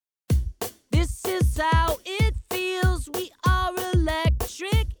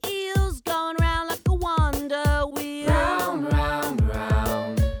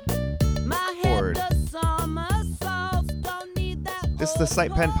the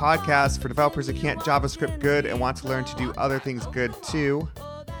SitePen podcast for developers who can't JavaScript good and want to learn to do other things good too.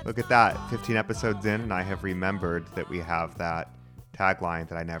 Look at that, 15 episodes in, and I have remembered that we have that tagline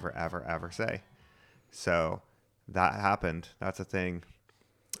that I never, ever, ever say. So that happened. That's a thing.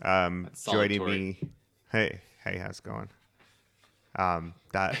 Joining me, hey, how's it going?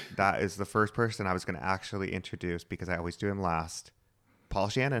 That is the first person I was going to actually introduce because I always do him last. Paul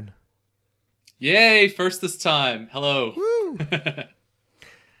Shannon. Yay, first this time. Hello. Woo!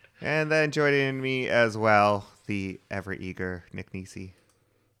 And then joining me as well, the ever eager Nick Nisi.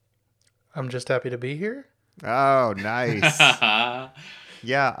 I'm just happy to be here. Oh, nice.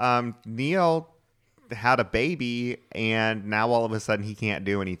 Yeah, Neil had a baby, and now all of a sudden he can't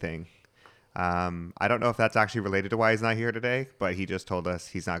do anything. I don't know if that's actually related to why he's not here today, but he just told us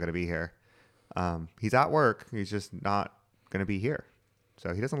he's not going to be here. He's at work. He's just not going to be here.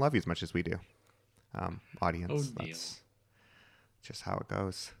 So he doesn't love you as much as we do. Audience. Oh, Neil. That's just how it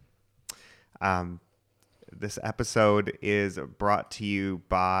goes. This episode is brought to you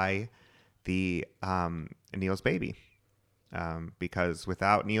by the Neil's baby. Because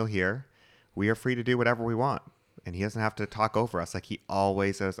without Neil here, we are free to do whatever we want. And he doesn't have to talk over us like he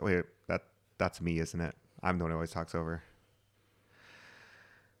always does. Wait, that's me, isn't it? I'm the one who always talks over.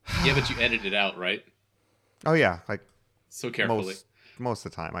 Yeah, but you edit it out, right? Oh, yeah. Like so carefully. Most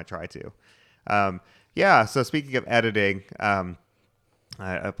of the time I try to. Yeah, so speaking of editing,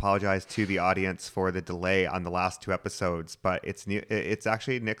 I apologize to the audience for the delay on the last two episodes, but it's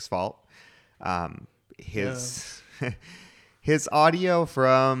actually Nick's fault. His audio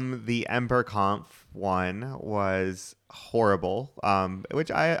from the EmberConf one was horrible,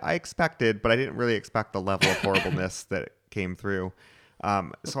 which I expected, but I didn't really expect the level of horribleness that came through.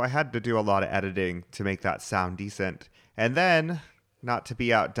 So I had to do a lot of editing to make that sound decent. And then, not to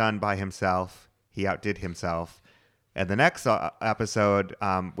be outdone by himself, he outdid himself. And the next episode,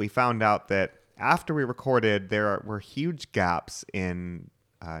 we found out that after we recorded, there were huge gaps in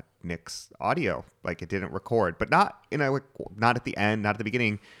Nick's audio. Like, it didn't record, but not at the end, not at the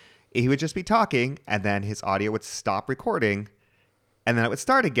beginning. He would just be talking, and then his audio would stop recording, and then it would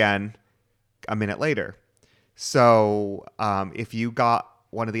start again a minute later. So if you got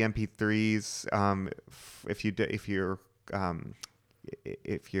one of the MP3s, if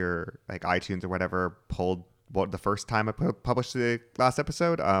you're like iTunes or whatever pulled the first time I published the last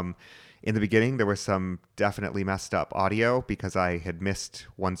episode, in the beginning there was some definitely messed up audio because I had missed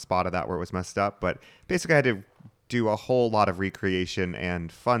one spot of that where it was messed up. But basically I had to do a whole lot of recreation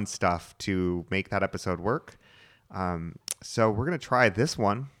and fun stuff to make that episode work. So we're going to try this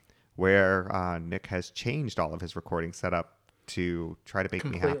one where Nick has changed all of his recording setup to try to make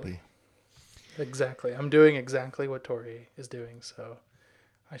me happy. Exactly. I'm doing exactly what Tori is doing, so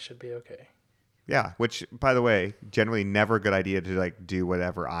I should be okay. Yeah, which, by the way, generally never a good idea to like do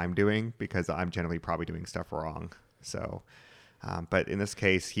whatever I'm doing because I'm generally probably doing stuff wrong. So, but in this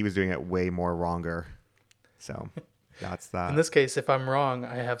case, he was doing it way more wronger. So that's that. In this case, if I'm wrong,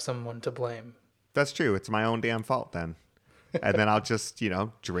 I have someone to blame. That's true. It's my own damn fault then. And then I'll just,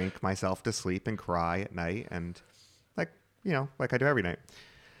 drink myself to sleep and cry at night and like I do every night.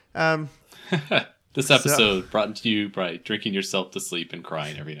 This episode brought to you by drinking yourself to sleep and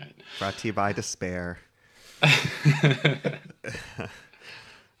crying every night. Brought to you by despair.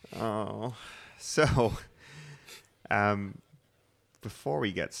 Oh, so before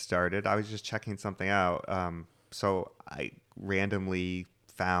we get started, I was just checking something out. So I randomly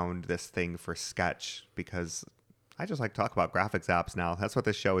found this thing for Sketch because I just like to talk about graphics apps now. That's what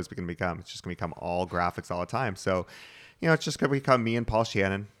this show is going to become. It's just going to become all graphics all the time. So, it's just going to become me and Paul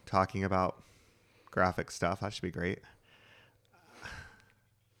Shannon talking about graphic stuff. That should be great.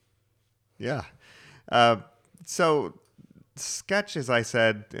 Yeah. So Sketch, as I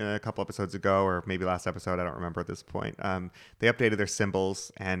said a couple episodes ago, or maybe last episode, I don't remember at this point, they updated their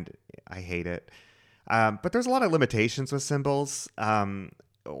symbols, and I hate it. But there's a lot of limitations with symbols.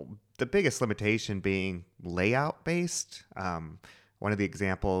 The biggest limitation being layout-based. One of the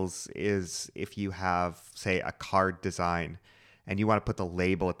examples is if you have, say, a card design, and you want to put the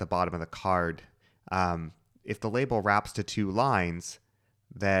label at the bottom of the card. If the label wraps to two lines,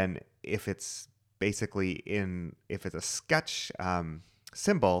 then if it's a sketch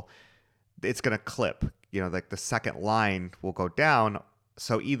symbol, it's going to clip. Like the second line will go down.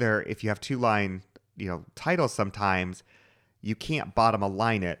 So either if you have two line, titles, sometimes you can't bottom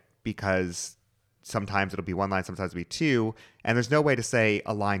align it because sometimes it'll be one line, sometimes it'll be two, and there's no way to say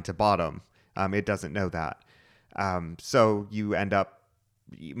align to bottom. It doesn't know that. So you end up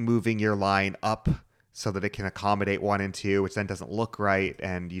moving your line up so that it can accommodate 1 and 2, which then doesn't look right,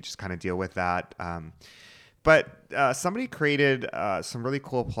 and you just kind of deal with that. But somebody created some really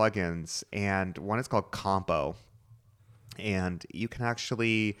cool plugins, and one is called Compo, and you can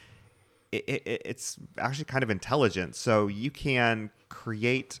actually it's actually kind of intelligent. So you can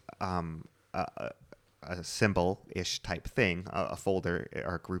create a symbol-ish type thing, a folder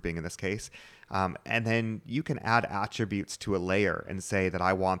or grouping in this case, and then you can add attributes to a layer and say that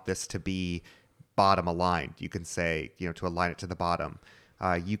I want this to be bottom aligned. You can say, to align it to the bottom.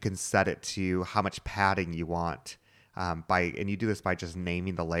 You can set it to how much padding you want, and you do this by just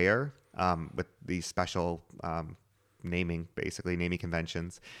naming the layer with these special naming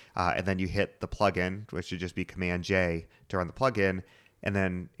conventions, and then you hit the plugin, which should just be Command J to run the plugin, and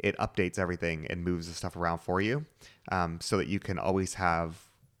then it updates everything and moves the stuff around for you, so that you can always have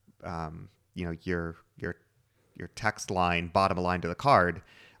your text line bottom aligned to the card,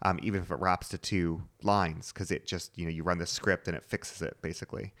 even if it wraps to 2 lines, because it just you run the script and it fixes it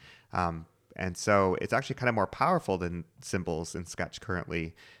basically. And so it's actually kind of more powerful than symbols in Sketch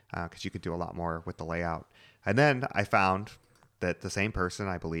currently, because you could do a lot more with the layout. And then I found that the same person,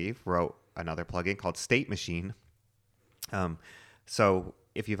 I believe, wrote another plugin called State Machine. So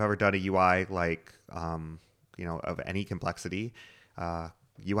if you've ever done a UI like, of any complexity,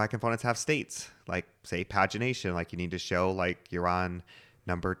 UI components have states, like say pagination, like you need to show like you're on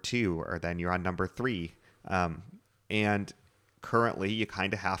number 2 or then you're on number 3. And currently you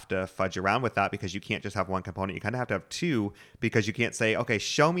kind of have to fudge around with that because you can't just have one component. You kind of have to have 2 because you can't say, okay,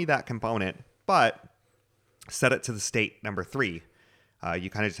 show me that component, but set it to the state number 3. You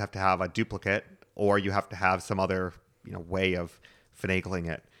kind of just have to have a duplicate, or you have to have some other way of finagling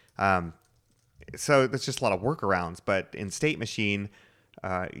it. So there's just a lot of workarounds. But in State Machine,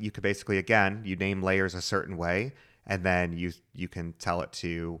 you could basically, again, you name layers a certain way, and then you can tell it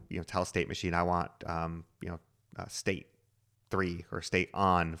to tell State Machine, I want state 3 or state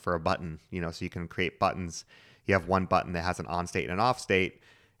on for a button. So you can create buttons. You have one button that has an on state and an off state,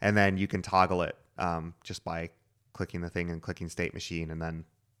 and then you can toggle it just by clicking the thing and clicking State Machine and then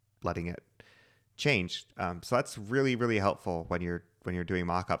letting it change. So that's really, really helpful when you're doing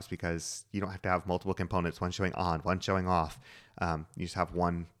mockups, because you don't have to have multiple components, one showing on, one showing off. You just have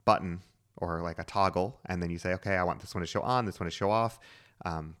one button or like a toggle, and then you say, okay, I want this one to show on, this one to show off.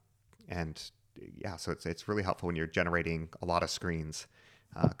 And yeah, so it's really helpful when you're generating a lot of screens,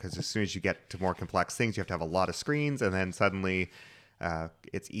 because as soon as you get to more complex things, you have to have a lot of screens, and then suddenly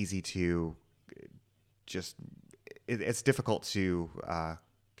it's easy to it's difficult to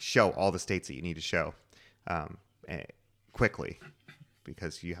show all the states that you need to show quickly,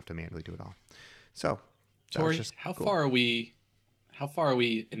 because you have to manually do it all. So, Tori, how far are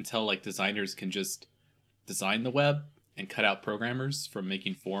we until like designers can just design the web and cut out programmers from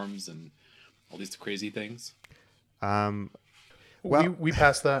making forms and all these crazy things? Well, we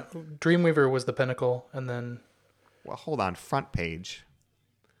passed that. Dreamweaver was the pinnacle, and then hold on, front page.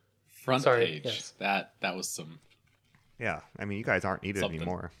 Front page. Yes. That was some. Yeah, I mean, you guys aren't needed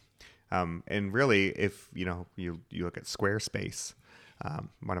anymore. And really, if you look at Squarespace,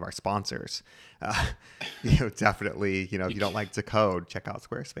 one of our sponsors, definitely, if you don't like to code, check out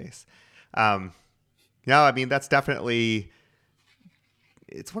Squarespace. No, I mean, that's definitely,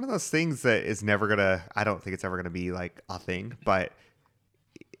 it's one of those things that is never gonna, I don't think it's ever gonna be like a thing, but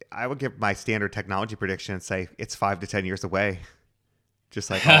I would give my standard technology prediction and say it's 5 to 10 years away, just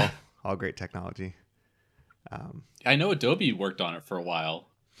like all great technology. I know Adobe worked on it for a while,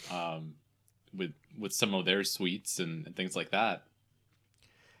 with some of their suites and things like that.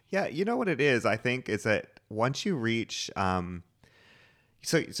 Yeah, you know what it is, I think, is that once you reach,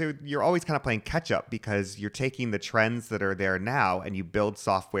 so you're always kind of playing catch up, because you're taking the trends that are there now and you build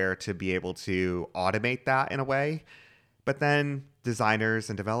software to be able to automate that in a way. But then designers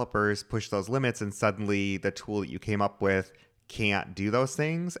and developers push those limits, and suddenly the tool that you came up with can't do those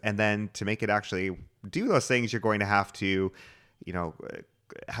things. And then to make it actually do those things, you're going to have to,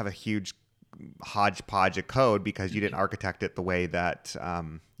 have a huge hodgepodge of code, because you didn't architect it the way that,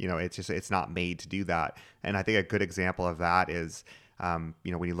 it's not made to do that. And I think a good example of that is, when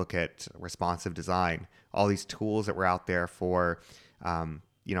you look at responsive design, all these tools that were out there for,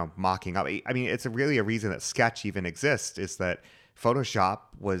 mocking up. I mean, it's really a reason that Sketch even exists, is that Photoshop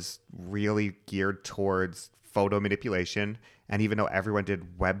was really geared towards photo manipulation. And even though everyone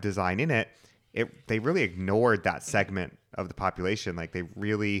did web design in it, they really ignored that segment of the population. Like, they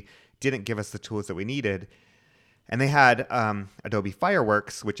really didn't give us the tools that we needed. And they had Adobe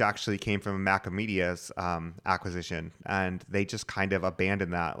Fireworks, which actually came from Macamedia's acquisition. And they just kind of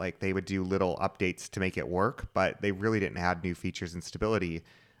abandoned that. Like, they would do little updates to make it work, but they really didn't add new features and stability.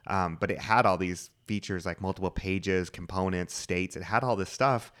 But it had all these features like multiple pages, components, states. It had all this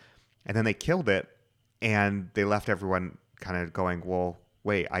stuff. And then they killed it. and they left everyone kind of going, well,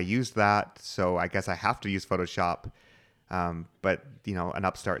 wait, I used that, so I guess I have to use Photoshop. But, an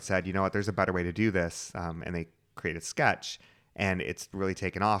upstart said, you know what, there's a better way to do this. And they created Sketch, and it's really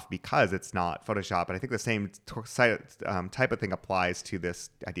taken off because it's not Photoshop. And I think the same type of thing applies to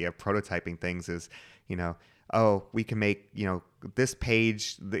this idea of prototyping things is, we can make, this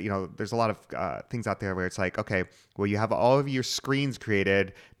page, there's a lot of things out there where it's like, okay, well, you have all of your screens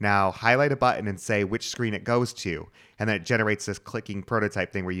created. Now highlight a button and say which screen it goes to. And then it generates this clicking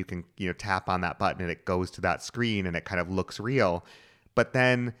prototype thing where you can, tap on that button and it goes to that screen and it kind of looks real. But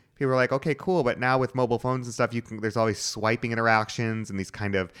then people are like, okay, cool. But now with mobile phones and stuff, there's always swiping interactions and these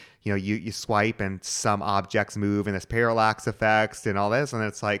kind of, you swipe and some objects move and this parallax effects and all this. And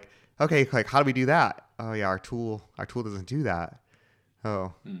it's like, okay, like how do we do that? Oh yeah, our tool doesn't do that.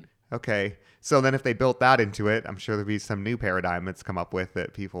 Oh, okay. So then if they built that into it, I'm sure there'd be some new paradigm that's come up with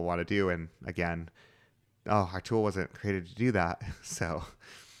that people want to do. And again, our tool wasn't created to do that. So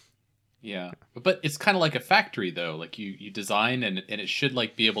yeah, but it's kind of like a factory though. Like you design and it should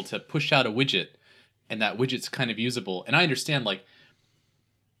like be able to push out a widget, and that widget's kind of usable. And I understand like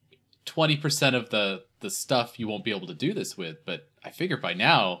 20% of the stuff you won't be able to do this with, but I figure by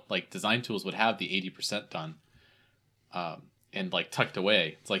now like design tools would have the 80% done, and like tucked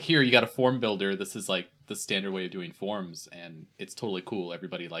away. It's like, here you got a form builder. This is like the standard way of doing forms, and it's totally cool.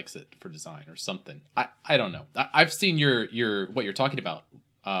 Everybody likes it for design or something. I don't know. I've seen your what you're talking about.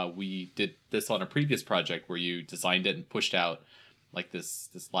 We did this on a previous project where you designed it and pushed out like this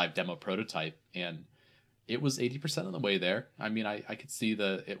live demo prototype, and it was 80% of the way there. I mean, I could see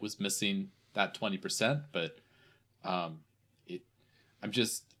it was missing that 20%, but I'm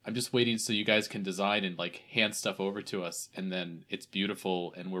just waiting so you guys can design and like hand stuff over to us, and then it's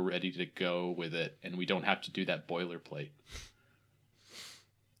beautiful and we're ready to go with it, and we don't have to do that boilerplate.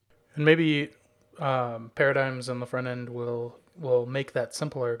 And maybe paradigms on the front end will make that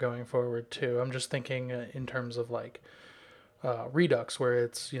simpler going forward too. I'm just thinking in terms of like Redux, where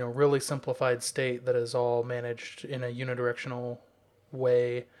it's really simplified state that is all managed in a unidirectional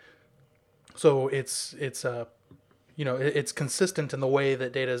way. So it's consistent in the way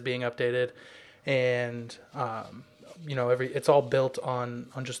that data is being updated, and it's all built on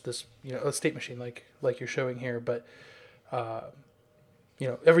just this a state machine like you're showing here, but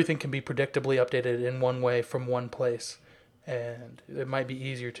everything can be predictably updated in one way from one place, and it might be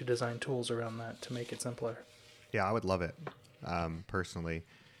easier to design tools around that to make it simpler. Yeah, I would love it. Personally,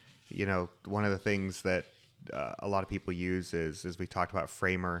 one of the things that a lot of people use is we talked about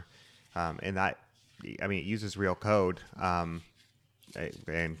Framer, and that, I mean, it uses real code, and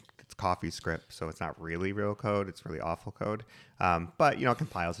it's CoffeeScript, so it's not really real code. It's really awful code. But, it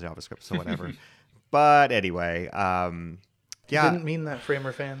compiles to JavaScript, so whatever. But anyway, yeah. You didn't mean that,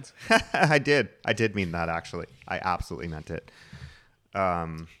 Framer fans. I did mean that, actually. I absolutely meant it.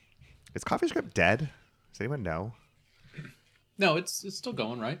 Is CoffeeScript dead? Does anyone know? No, it's still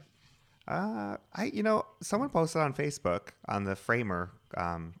going, right? Someone posted on Facebook, on the Framer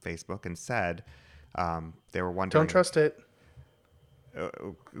Facebook, and said they were wondering. Don't trust it.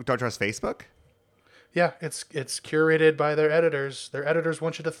 Don't trust Facebook? Yeah, it's curated by their editors. Their editors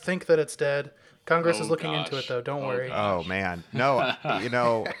want you to think that it's dead. Congress is looking into it, though. Don't worry. Oh, man. No,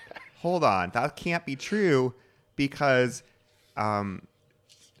 hold on. That can't be true, because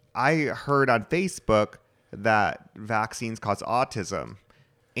I heard on Facebook that vaccines cause autism.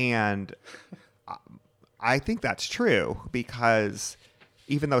 And I think that's true, because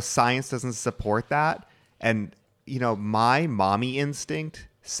even though science doesn't support that, and, my mommy instinct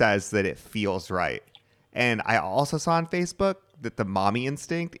says that it feels right. And I also saw on Facebook that the mommy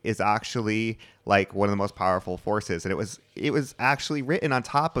instinct is actually like one of the most powerful forces. And it was actually written on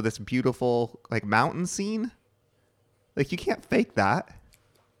top of this beautiful like mountain scene. Like, you can't fake that.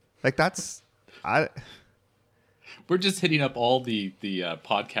 Like, we're just hitting up all the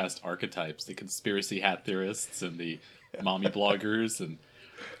podcast archetypes, the conspiracy hat theorists and the mommy bloggers, and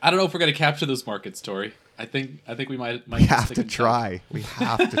I don't know if we're going to capture those markets, Tori. I think we might we have to try. We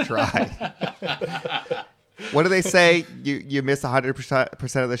have to try. What do they say? You miss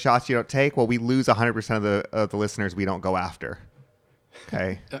 100% of the shots you don't take. Well, we lose 100% of the listeners we don't go after.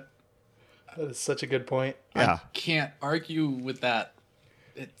 Okay. That is such a good point. Yeah. I can't argue with that.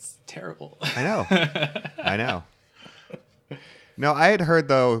 It's terrible. I know. No, I had heard,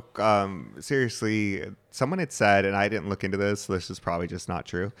 though, seriously, someone had said, and I didn't look into this, so this is probably just not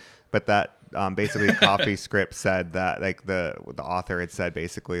true, but that basically CoffeeScript said that, like, the author had said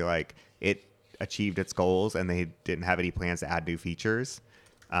basically, like, it achieved its goals and they didn't have any plans to add new features.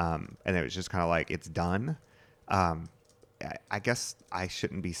 And it was just kind of like, it's done. I guess I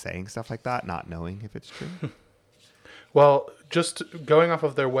shouldn't be saying stuff like that, not knowing if it's true. Well, just going off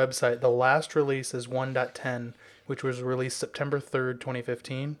of their website, the last release is 1.10, which was released September 3rd,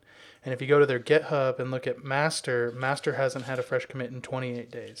 2015. And if you go to their GitHub and look at Master, Master hasn't had a fresh commit in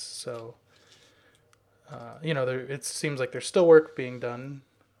 28 days. So, it seems like there's still work being done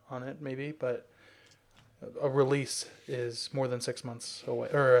on it, maybe, but a release is more than 6 months away,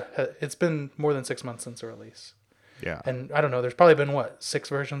 or it's been more than 6 months since a release. Yeah. And I don't know, there's probably been, 6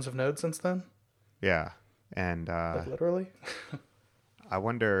 versions of Node since then? Yeah. And Like literally? I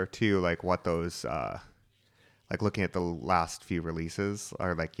wonder too, like what those, like looking at the last few releases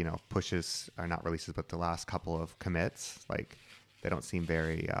or like, pushes, or not releases, but the last couple of commits, like they don't seem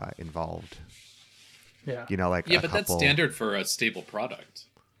very involved. Yeah. Like yeah, but that's standard for a stable product.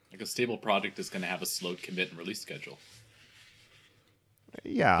 Like a stable product is going to have a slow commit and release schedule.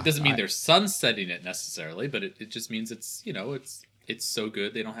 Yeah. It doesn't mean they're sunsetting it necessarily, but it just means it's so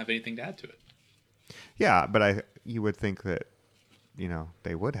good they don't have anything to add to it. Yeah, but you would think that,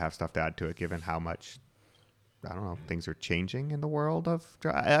 they would have stuff to add to it given how much, I don't know, things are changing in the world of,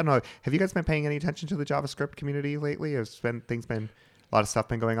 I don't know. Have you guys been paying any attention to the JavaScript community lately? A lot of stuff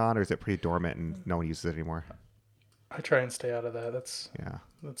been going on, or is it pretty dormant and no one uses it anymore? I try and stay out of that.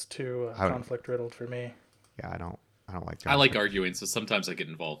 That's too conflict riddled for me. Yeah, I don't like JavaScript. I like arguing, so sometimes I get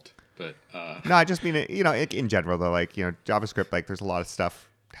involved. But no, I just mean it, in general though, like, JavaScript, like there's a lot of stuff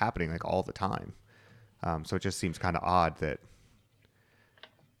happening like all the time. So it just seems kind of odd that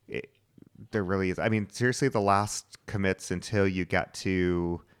there really is. I mean, seriously, the last commits until you get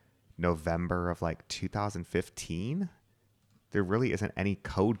to November of like 2015, there really isn't any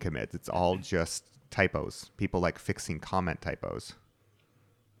code commits. It's all just typos. People like fixing comment typos.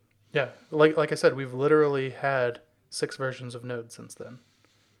 Yeah, like I said, we've literally had 6 versions of Node since then.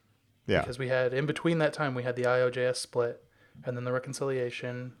 Yeah. Because we had, in between that time, we had the IO.js split, and then the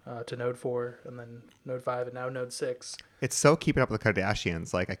reconciliation to Node 4, and then Node 5, and now Node 6. It's so keeping up with the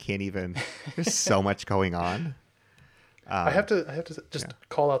Kardashians. Like, I can't even, there's so much going on. I have to just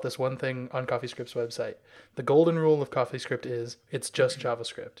call out this one thing on CoffeeScript's website. The golden rule of CoffeeScript is it's just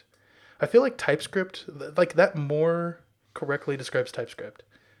JavaScript. I feel like TypeScript, like that more correctly describes TypeScript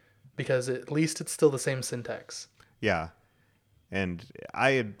because at least it's still the same syntax. Yeah. And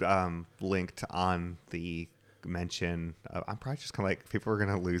I had linked on the mention, I'm probably just kind of like, people are going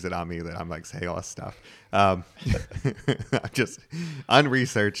to lose it on me that I'm like saying all this stuff. Just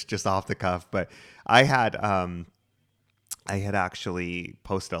unresearched, just off the cuff. But I had actually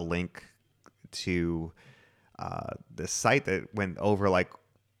posted a link to the site that went over like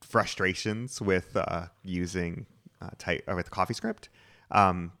frustrations with using with CoffeeScript.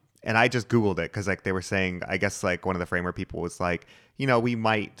 And I just Googled it because like they were saying, I guess like one of the Framer people was like, we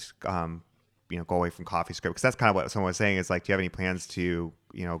might go away from CoffeeScript, because that's kind of what someone was saying is like, do you have any plans to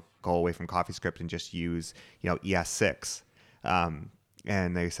go away from CoffeeScript and just use ES6?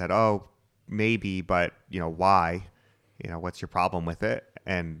 And they said, oh, maybe, but why? What's your problem with it?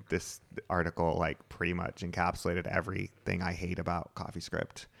 And this article like pretty much encapsulated everything I hate about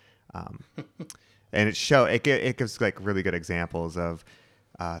CoffeeScript. And it gives like really good examples of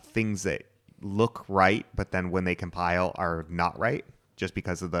things that look right, but then when they compile are not right, just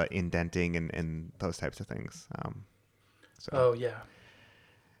because of the indenting and those types of things. Oh yeah.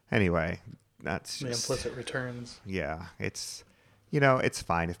 Anyway, that's the implicit returns. Yeah, it's it's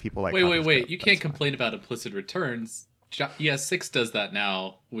fine if people like. Wait! You can't complain about implicit returns. ES6 does that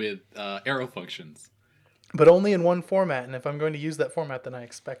now with arrow functions. But only in one format, and if I'm going to use that format, then I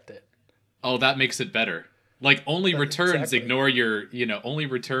expect it. Oh, that makes it better. Like only returns exactly. Ignore your, only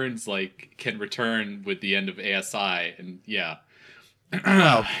returns like can return with the end of ASI, and yeah.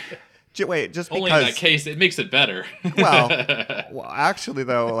 Well, wait, just only because in that case it makes it better. well, actually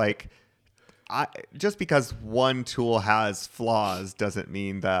though, like, just because one tool has flaws doesn't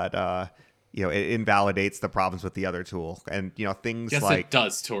mean that it invalidates the problems with the other tool, and things yes, like it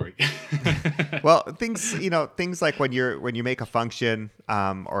does, Tori. well, things like when you make a function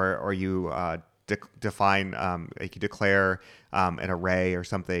or you define like you declare an array or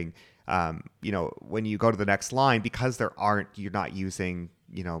something, when you go to the next line, because you're not using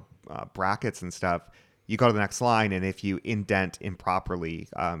brackets and stuff, you go to the next line, and if you indent improperly,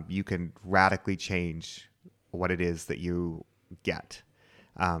 you can radically change what it is that you get,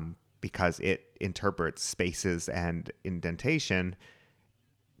 because it interprets spaces and indentation.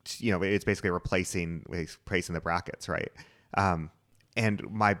 It's basically replacing the brackets, right?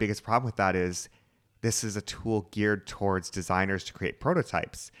 And my biggest problem with that is this is a tool geared towards designers to create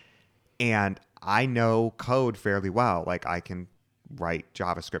prototypes. And I know code fairly well. Like, I can write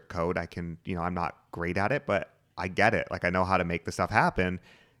JavaScript code. I can, I'm not great at it, but I get it. Like I know how to make the stuff happen.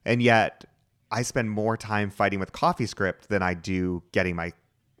 And yet I spend more time fighting with CoffeeScript than I do getting my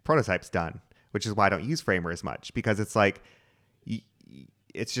prototypes done, which is why I don't use Framer as much, because it's like,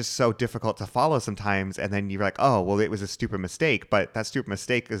 it's just so difficult to follow sometimes. And then you're like, oh, well, it was a stupid mistake. But that stupid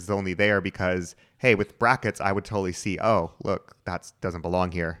mistake is only there because, hey, with brackets, I would totally see, oh, look, that doesn't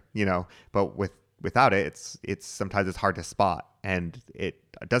belong here, you know. But without it, it's sometimes it's hard to spot. And it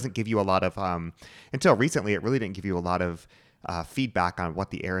doesn't give you a lot of, until recently, it really didn't give you a lot of feedback on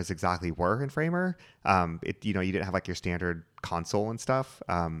what the errors exactly were in Framer. You didn't have like your standard console and stuff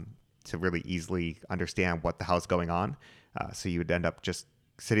to really easily understand what the hell's going on. So you would end up just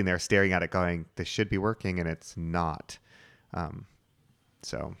sitting there staring at it going, this should be working, and it's not.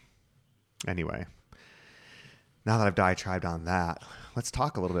 So anyway, now that I've diatribed on that, let's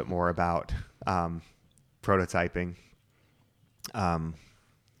talk a little bit more about prototyping.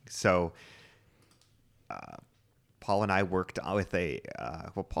 Paul and I worked with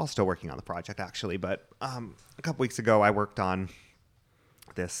Paul's still working on the project actually, but a couple weeks ago I worked on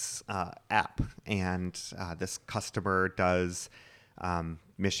this app, and this customer does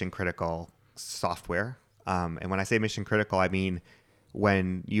mission critical software. And when I say mission critical, I mean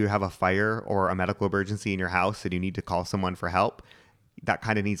when you have a fire or a medical emergency in your house and you need to call someone for help, that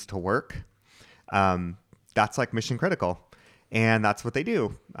kind of needs to work. That's like mission critical. And that's what they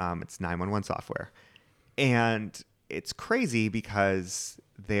do. It's 911 software. And it's crazy because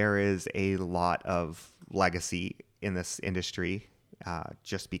there is a lot of legacy in this industry.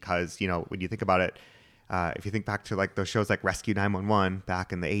 Just because, when you think about it, if you think back to like those shows like Rescue 911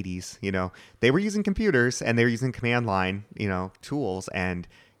 back in the 80s, they were using computers and they were using command line, tools and,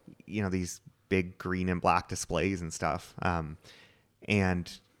 these big green and black displays and stuff.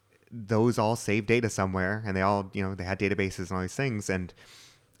 And those all save data somewhere, and they all, they had databases and all these things. And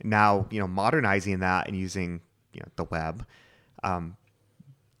now, modernizing that and using, the web,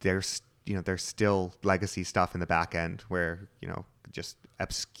 there's still legacy stuff in the back end where, just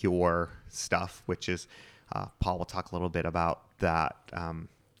obscure stuff, which is, Paul will talk a little bit about that,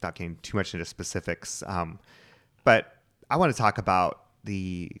 without getting too much into specifics. But I want to talk about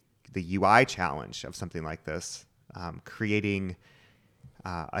the UI challenge of something like this, creating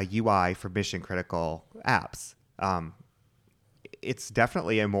a UI for mission critical apps. It's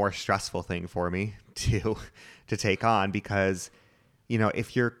definitely a more stressful thing for me to take on, because,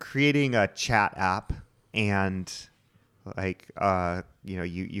 if you're creating a chat app and like,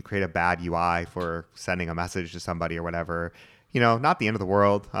 you create a bad UI for sending a message to somebody or whatever, not the end of the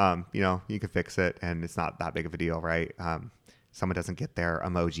world. You can fix it and it's not that big of a deal, right? Someone doesn't get their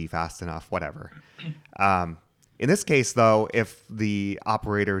emoji fast enough, whatever. In this case, though, if the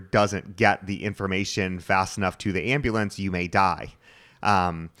operator doesn't get the information fast enough to the ambulance, you may die.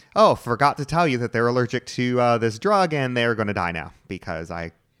 Forgot to tell you that they're allergic to this drug and they're going to die now because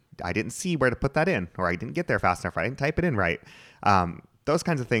I didn't see where to put that in, or I didn't get there fast enough, or I didn't type it in right. Those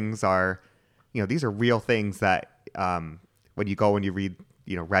kinds of things are, these are real things that when you go and you read,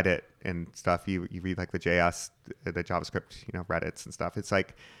 Reddit and stuff, you read like the JavaScript, Reddits and stuff. It's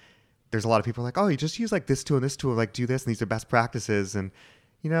like, there's a lot of people like, oh, you just use like this tool and this tool, like do this, and these are best practices. And,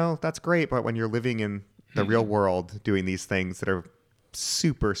 that's great. But when you're living in the real world doing these things that are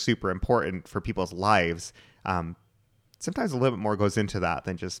super, super important for people's lives, sometimes a little bit more goes into that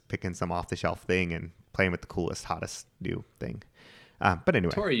than just picking some off the shelf thing and playing with the coolest, hottest new thing. But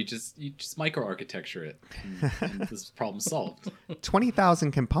anyway, Tori, you just microarchitecture it, and this problem solved.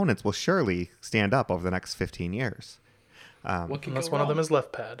 20,000 components will surely stand up over the next 15 years. Unless one of them is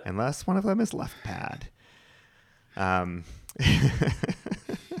left pad. Unless one of them is left pad.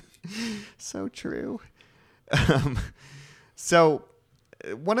 So true. So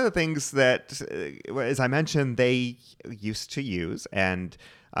one of the things that, as I mentioned, they used to use, and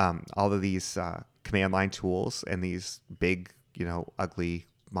all of these command line tools and these big, ugly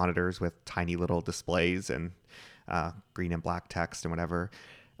monitors with tiny little displays and green and black text and whatever.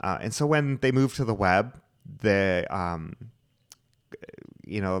 And so when they moved to the web, that kind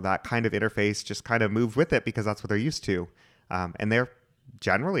of interface just kind of moved with it because that's what they're used to. And they're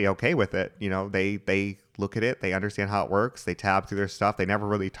generally okay with it. They look at it, they understand how it works, they tab through their stuff. They never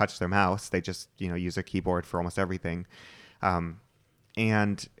really touch their mouse. They just, use their keyboard for almost everything.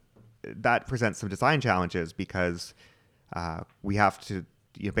 And that presents some design challenges because we have to,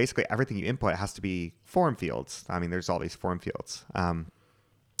 basically everything you input has to be form fields. I mean, there's all these form fields.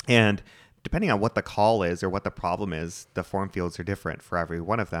 And depending on what the call is or what the problem is, the form fields are different for every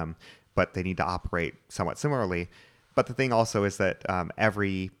one of them, but they need to operate somewhat similarly. But the thing also is that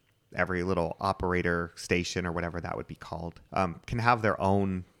every little operator station or whatever that would be called can have their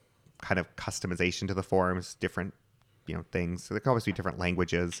own kind of customization to the forms, different things. So there can always be different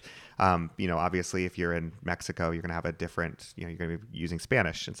languages. Obviously, if you're in Mexico, you're going to have a different, you're going to be using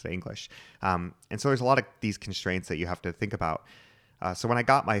Spanish instead of English. And so there's a lot of these constraints that you have to think about. So when I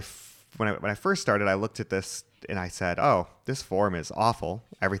got when I first started, I looked at this and I said, oh, this form is awful.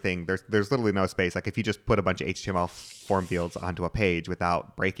 Everything, there's literally no space. Like if you just put a bunch of HTML form fields onto a page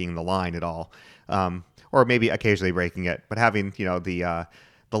without breaking the line at all, or maybe occasionally breaking it, but having,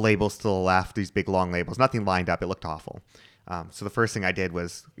 the labels to the left, these big long labels, nothing lined up. It looked awful. So the first thing I did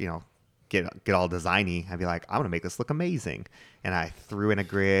was, get all designy and be like, I'm going to make this look amazing. And I threw in a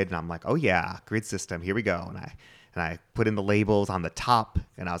grid and I'm like, oh yeah, grid system, here we go. And I put in the labels on the top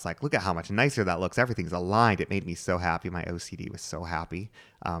and I was like, look at how much nicer that looks. Everything's aligned. It made me so happy. My OCD was so happy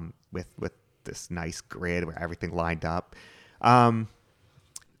with this nice grid where everything lined up. And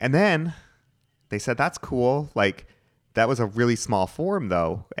then they said, that's cool. Like, that was a really small form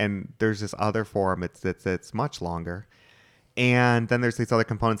though. And there's this other form that's much longer. And then there's these other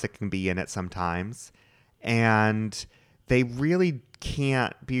components that can be in it sometimes. And they really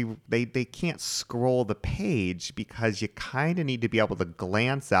can't they can't scroll the page because you kind of need to be able to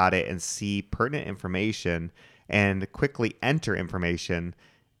glance at it and see pertinent information and quickly enter information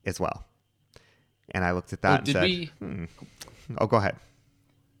as well. And I looked at that and said, Oh, go ahead.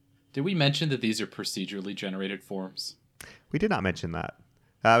 Did we mention that these are procedurally generated forms? We did not mention that.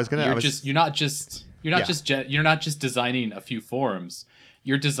 I was gonna. You're not just designing a few forms.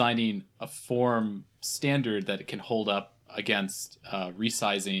 You're designing a form standard that it can hold up against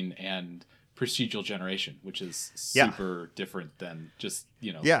resizing and procedural generation, which is super different than just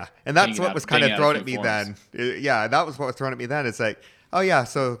Yeah, and that's what was kind of thrown at me then. Yeah, that was what was thrown at me then. It's like, oh yeah,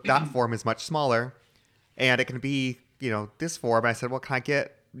 so that form is much smaller, and it can be this form. I said, well, can I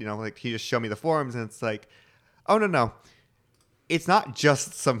get like, can you just show me the forms? And it's like, oh no. It's not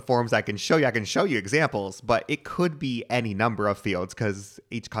just some forms I can show you. I can show you examples, but it could be any number of fields because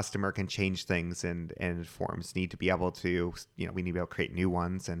each customer can change things and forms need to be able to, we need to be able to create new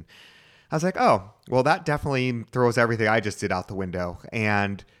ones. And I was like, oh, well, that definitely throws everything I just did out the window.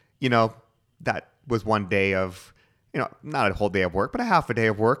 And, that was one day of, not a whole day of work, but a half a day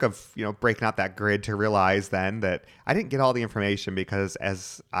of work of, breaking out that grid to realize then that I didn't get all the information because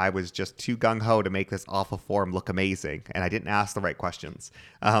as I was just too gung-ho to make this awful form look amazing and I didn't ask the right questions.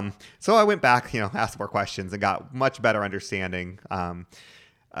 So I went back, asked more questions and got much better understanding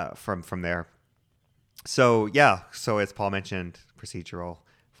from there. So yeah, so as Paul mentioned, procedural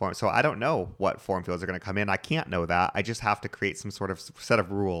form. So I don't know what form fields are going to come in. I can't know that. I just have to create some sort of set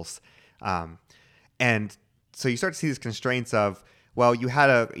of rules. And so you start to see these constraints of, well, you had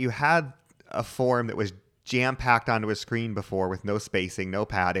a form that was jam-packed onto a screen before with no spacing, no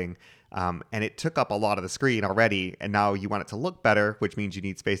padding, and it took up a lot of the screen already, and now you want it to look better, which means you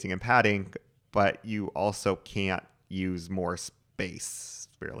need spacing and padding, but you also can't use more space,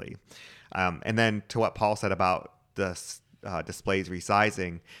 really. And then to what Paul said about the displays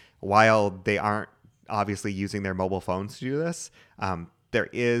resizing, while they aren't obviously using their mobile phones to do this, there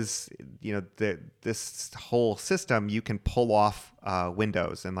is, this whole system, you can pull off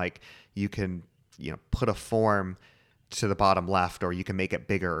windows and like you can, put a form to the bottom left or you can make it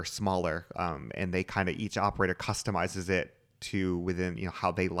bigger or smaller. And they kind of, each operator customizes it to within,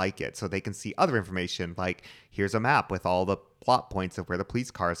 how they like it. So they can see other information like here's a map with all the plot points of where the police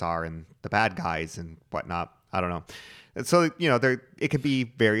cars are and the bad guys and whatnot. I don't know. And so, it could be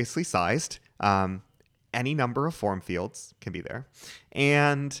variously sized. Any number of form fields can be there.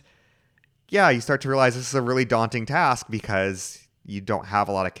 And yeah, you start to realize this is a really daunting task because you don't have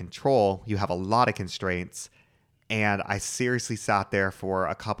a lot of control. You have a lot of constraints. And I seriously sat there for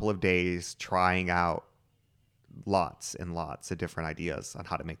a couple of days trying out lots and lots of different ideas on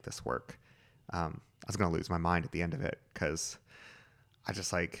how to make this work. I was going to lose my mind at the end of it because I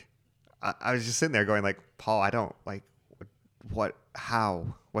just I was just sitting there going like, Paul, I don't like, what, how,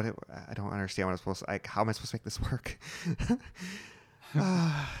 what, I don't understand what I'm supposed to, like, how am I supposed to make this work?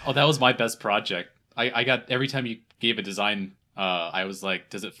 Oh, that was my best project. I got, every time you gave a design, I was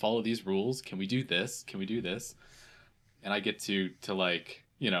like, does it follow these rules? Can we do this? Can we do this? And I get to like,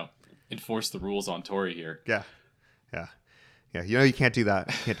 enforce the rules on Tori here. Yeah. You can't do that.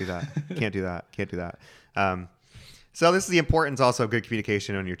 Can't do that. Can't do that. Can't do that. So this is the importance also of good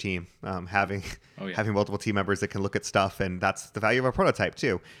communication on your team, having multiple team members that can look at stuff, and that's the value of a prototype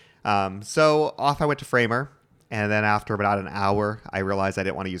too. So off I went to Framer, and then after about an hour, I realized I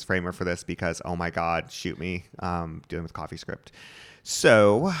didn't want to use Framer for this because, oh my God, shoot me, dealing with CoffeeScript.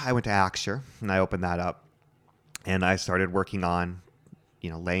 So I went to Axure, and I opened that up, and I started working on,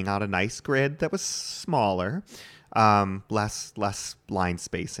 laying out a nice grid that was smaller, less line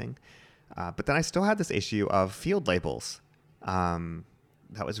spacing. But then I still had this issue of field labels.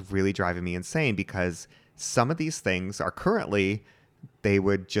 That was really driving me insane because some of these things are currently, they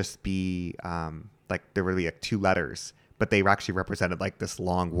would just be like there would be like 2 letters, but they actually represented like this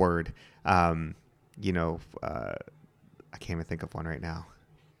long word. I can't even think of one right now.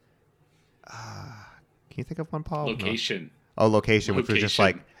 Can you think of one, Paul? Location. No. Oh, location, which was just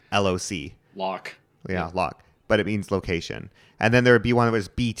like LOC. Lock. Yeah, lock. But it means location. And then there would be one that was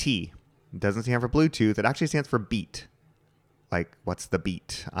BT. It doesn't stand for Bluetooth. It actually stands for beat. Like, what's the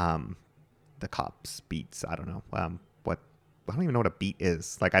beat? The cops beats. I don't know. I don't even know what a beat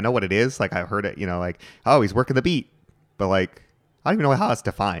is. Like, I know what it is. Like, I heard it, like, oh, he's working the beat. But, like, I don't even know how it's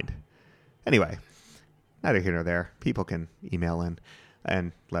defined. Anyway, neither here nor there. People can email in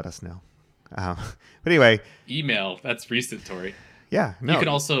and let us know. But anyway. Email. That's recent, Tori. Yeah. No. You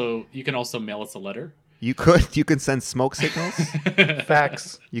can also mail us a letter. You can send smoke signals.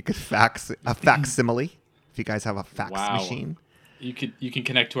 Fax. You could fax a facsimile if you guys have a fax machine. You can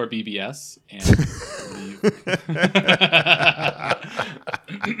connect to our BBS and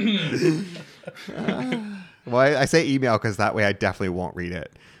well, I say email because that way I definitely won't read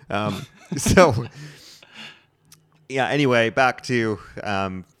it. So yeah. Anyway, back to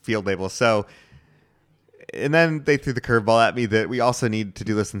field labels. So, and then they threw the curveball at me that we also need to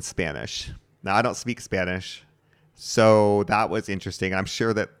do this in Spanish. Now, I don't speak Spanish, so that was interesting. And I'm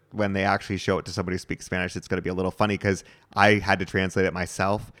sure that when they actually show it to somebody who speaks Spanish, it's going to be a little funny because I had to translate it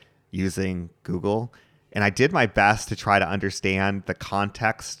myself using Google. And I did my best to try to understand the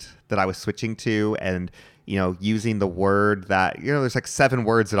context that I was switching to and, using the word that, there's like 7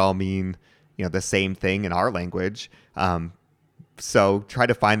 words that all mean, the same thing in our language. So try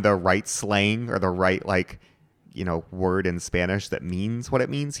to find the right slang or the right, word in Spanish that means what it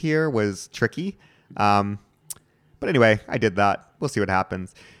means here was tricky. But anyway, I did that. We'll see what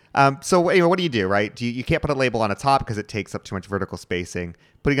happens. So anyway, what do you do, right? You can't put a label on the top because it takes up too much vertical spacing.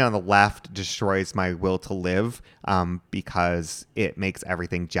 Putting it on the left destroys my will to live because it makes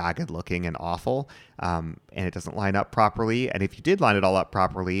everything jagged looking and awful. And it doesn't line up properly. And if you did line it all up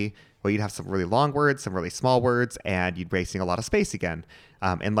properly, well, you'd have some really long words, some really small words, and you'd be wasting a lot of space again.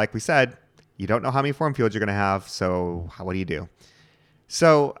 And like we said, you don't know how many form fields you're going to have, so what do you do?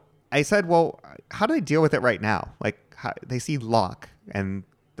 So I said, well, how do they deal with it right now? Like, they see lock, and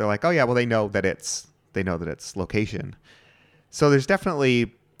they're like, oh yeah, well they know that it's location. So there's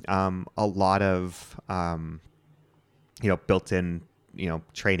definitely a lot of built-in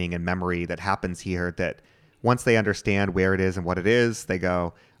training and memory that happens here. That once they understand where it is and what it is, they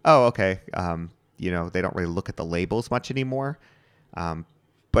go, oh okay. They don't really look at the labels much anymore.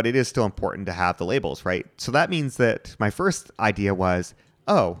 But it is still important to have the labels, right? So that means that my first idea was,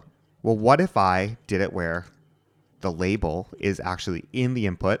 oh, well, what if I did it where the label is actually in the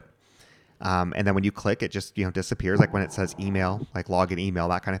input, and then when you click, it just disappears, like when it says email, like login email,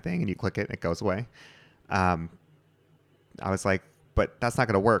 that kind of thing, and you click it and it goes away. I was like, but that's not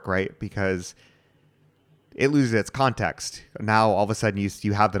going to work, right? Because it loses its context. Now all of a sudden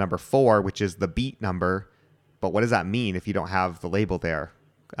you have the number 4, which is the beat number, but what does that mean if you don't have the label there?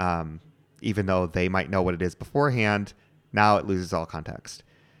 Even though they might know what it is beforehand, now it loses all context.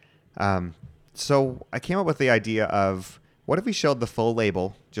 So I came up with the idea of, what if we showed the full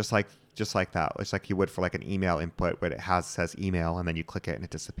label just like that, just like you would for like an email input where it says email and then you click it and it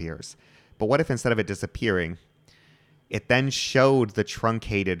disappears. But what if instead of it disappearing, it then showed the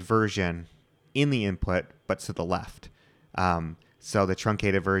truncated version in the input, but to the left? So the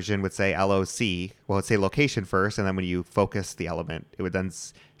truncated version would say LOC. Well, it'd say location first, and then when you focus the element, it would then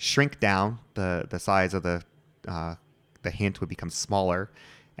shrink down. The size of the hint would become smaller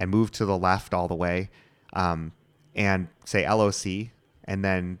and move to the left all the way, and say LOC, and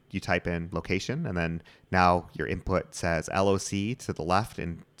then you type in location, and then now your input says LOC to the left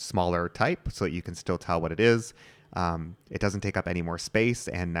in smaller type so that you can still tell what it is. It doesn't take up any more space,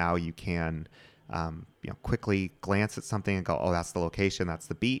 and now you can quickly glance at something and go, oh, that's the location, that's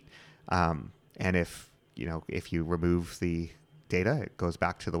the beat. And if you remove the data, it goes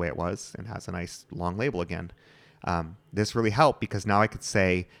back to the way it was and has a nice long label again. This really helped because now we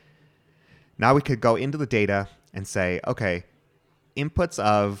could go into the data and say, okay, inputs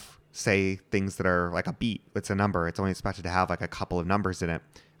of, say, things that are like a beat, it's a number, it's only expected to have like a couple of numbers in it.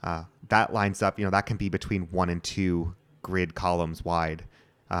 That lines up, that can be between 1 and 2 grid columns wide.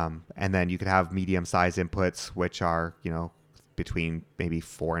 And then you could have medium-sized inputs, which are, between maybe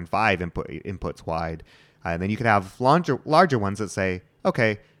 4 and 5 inputs wide. And then you could have larger ones that say,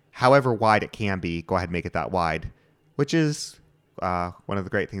 okay, however wide it can be, go ahead and make it that wide, which is one of the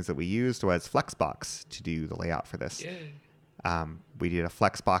great things that we used was Flexbox to do the layout for this. Yay. We did a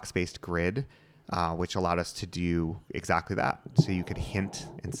Flexbox-based grid, which allowed us to do exactly that. So you could hint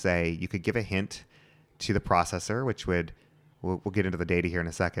and say, you could give a hint to the processor, which would, we'll get into the data here in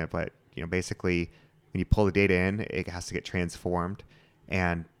a second, but basically when you pull the data in, it has to get transformed.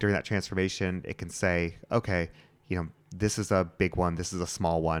 And during that transformation, it can say, okay, this is a big one, this is a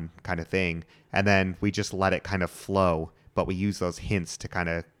small one kind of thing. And then we just let it kind of flow, but we use those hints to kind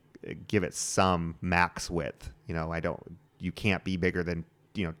of give it some max width. You can't be bigger than,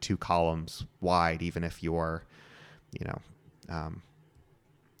 2 columns wide, even if you're,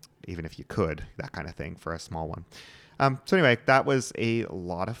 even if you could, that kind of thing for a small one. So anyway, that was a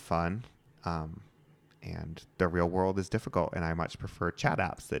lot of fun. And the real world is difficult, and I much prefer chat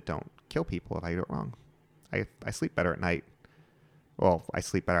apps that don't kill people if I do it wrong. I sleep better at night. Well, I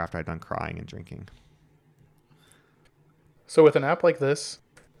sleep better after I've done crying and drinking. So with an app like this,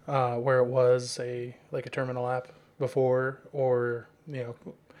 where it was a terminal app before, or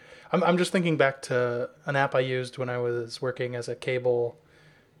I'm just thinking back to an app I used when I was working as a cable,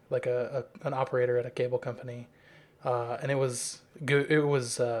 an operator at a cable company, and it was good. It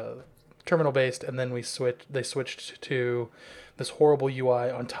was terminal based, and then they switched to this horrible UI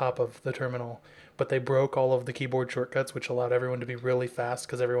on top of the terminal, but they broke all of the keyboard shortcuts, which allowed everyone to be really fast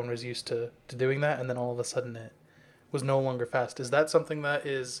because everyone was used to doing that, and then all of a sudden it was no longer fast. Is that something that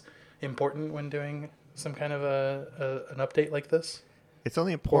is important when doing some kind of an update like this? It's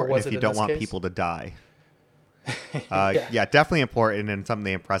only important if you don't want people to die. Yeah, definitely important, and something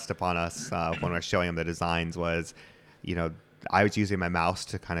they impressed upon us when I was showing them the designs was, I was using my mouse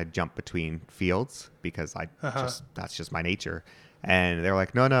to kind of jump between fields because that's just my nature. And they were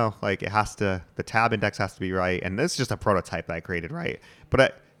like, no, the tab index has to be right. And this is just a prototype that I created, right?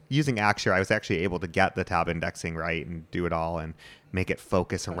 But using Axure, I was actually able to get the tab indexing right and do it all and make it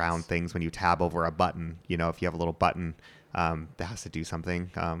focus around things when you tab over a button. If you have a little button that has to do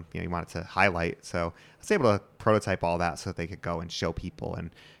something, you want it to highlight. So I was able to prototype all that so that they could go and show people, and,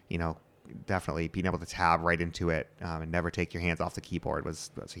 definitely being able to tab right into it and never take your hands off the keyboard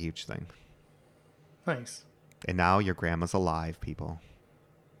was a huge thing. Nice. And now your grandma's alive, people.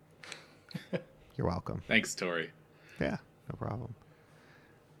 You're welcome. Thanks, Tori. Yeah, no problem.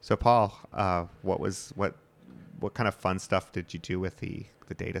 So Paul, what kind of fun stuff did you do with the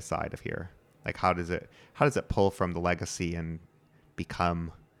data side of here? Like how does it pull from the legacy and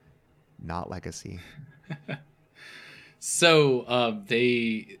become not legacy? So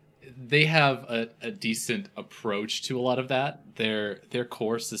they have a decent approach to a lot of that. Their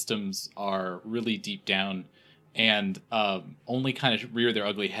core systems are really deep down and only kind of rear their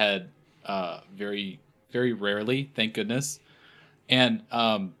ugly head very, very rarely, thank goodness. And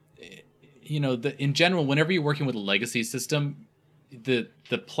in general, whenever you're working with a legacy system, the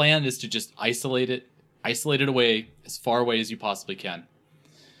plan is to just isolate it away as far away as you possibly can.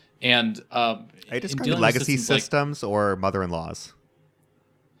 And are you describing legacy systems or mother-in-laws?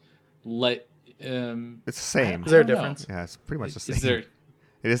 It's the same. Is there a difference? Yeah, it's pretty much the same.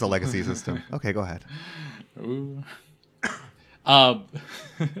 It is a legacy system. Okay, go ahead. Ooh.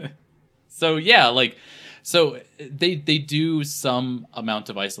 So yeah, so they do some amount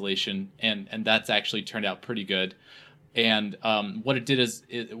of isolation, and that's actually turned out pretty good. And what it did is,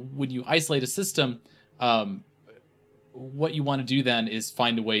 when you isolate a system, what you want to do then is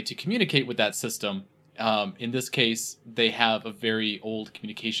find a way to communicate with that system. In this case, they have a very old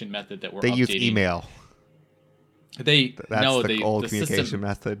communication method that we're updating. They use email. That's the old the communication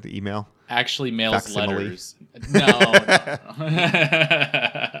method, the email. Actually mails Facsimile. Letters. No.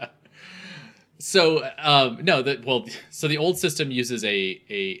 So so the old system uses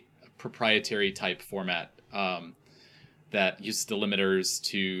a proprietary type format that uses delimiters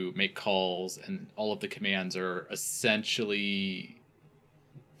to make calls, and all of the commands are essentially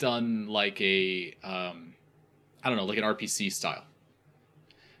done like an RPC style.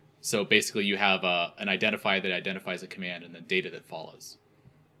 So basically you have an identifier that identifies a command and then data that follows.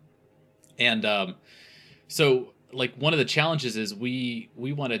 And so one of the challenges is we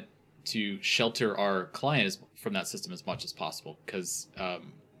wanted to shelter our client from that system as much as possible, because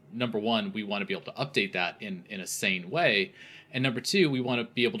number one, we want to be able to update that in a sane way. And number two, we want to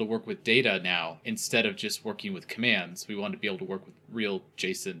be able to work with data now instead of just working with commands. We want to be able to work with real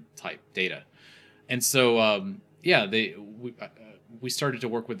JSON type data. And so, we started to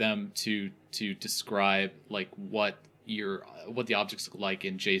work with them to describe what the objects look like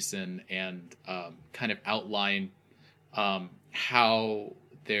in JSON, and kind of outline how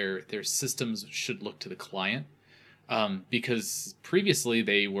their systems should look to the client. Because previously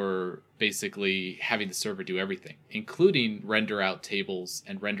they were basically having the server do everything, including render out tables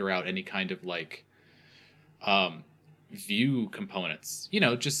and render out any kind of like view components,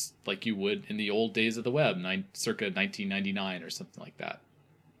 just like you would in the old days of the web, circa 1999 or something like that.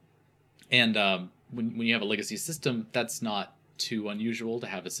 And when you have a legacy system, that's not too unusual to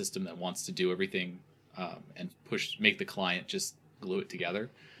have a system that wants to do everything and make the client just glue it together.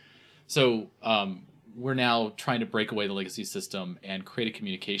 So we're now trying to break away the legacy system and create a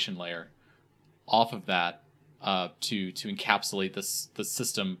communication layer off of that to encapsulate the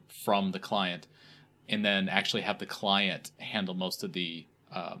system from the client, and then actually have the client handle most of the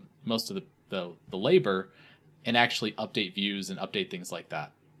labor and actually update views and update things like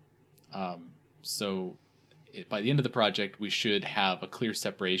that. So by the end of the project, we should have a clear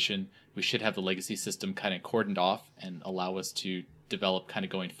separation. We should have the legacy system kind of cordoned off and allow us to develop kind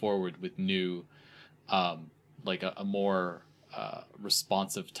of going forward with new, like a more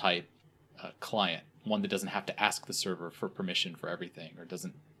responsive type client, one that doesn't have to ask the server for permission for everything, or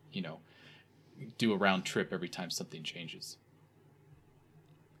doesn't, do a round trip every time something changes.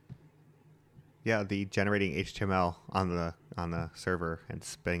 Yeah, the generating HTML on the server and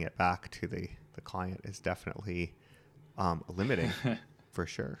spitting it back to the client is definitely limiting for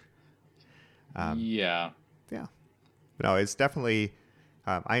sure. Yeah. No, it's definitely.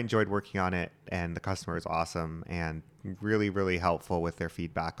 I enjoyed working on it, and the customer is awesome and really, really helpful with their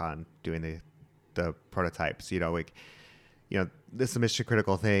feedback on doing the prototypes. This is a mission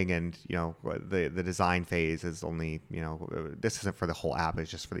critical thing, and the design phase is only this isn't for the whole app; it's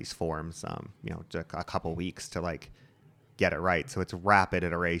just for these forms. A couple weeks to like get it right. So it's rapid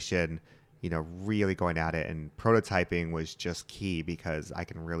iteration. Really going at it, and prototyping was just key because I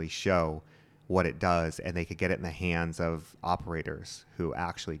can really show what it does, and they could get it in the hands of operators who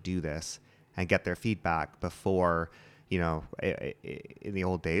actually do this and get their feedback before. In the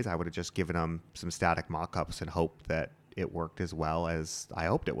old days, I would have just given them some static mock-ups and hoped that it worked as well as I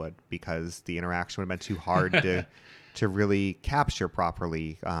hoped it would, because the interaction would have been too hard to really capture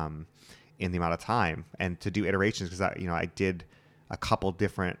properly in the amount of time, and to do iterations, because I did a couple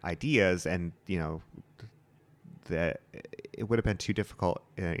different ideas, and that it would have been too difficult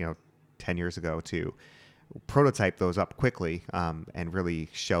 10 years ago to prototype those up quickly and really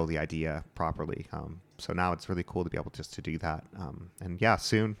show the idea properly. So now it's really cool to be able just to do that. And yeah,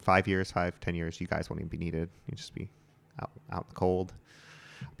 soon, 10 years, you guys won't even be needed. You'll just be out in the cold,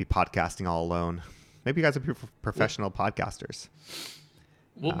 be podcasting all alone. Maybe you guys will be professional podcasters.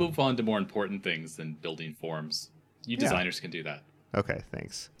 We'll move on to more important things than building forms. You designers can do that. Okay,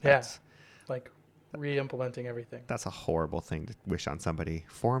 thanks. Yeah, like re-implementing everything. That's a horrible thing to wish on somebody.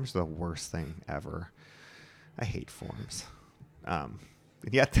 Forms are the worst thing ever. I hate forms.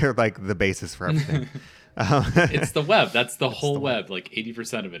 Yet they're like the basis for everything. It's the web. That's the whole web. Like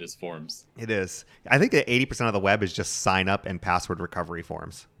 80% of it is forms. It is. I think that 80% of the web is just sign up and password recovery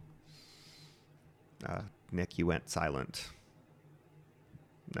forms. Nick, you went silent.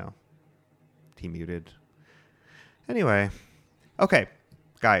 No. He muted. Anyway. Okay,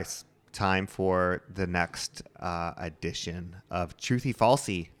 guys. Time for the next edition of Truthy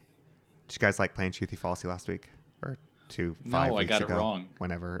Falsy. Did you guys like playing Truthy Falsy last week? Or 5 weeks ago? No, I got it wrong.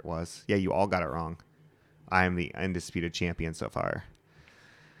 Whenever it was. Yeah, you all got it wrong. I am the undisputed champion so far.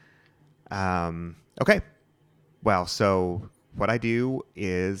 Okay. Well, so what I do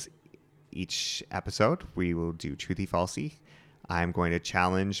is each episode we will do Truthy Falsy. I'm going to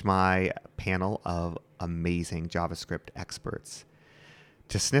challenge my panel of amazing JavaScript experts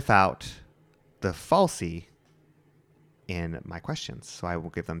to sniff out the falsy in my questions. So I will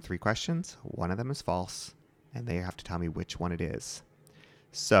give them 3 questions. One of them is false, and they have to tell me which one it is.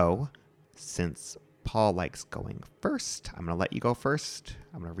 So since Paul likes going first, I'm going to let you go first.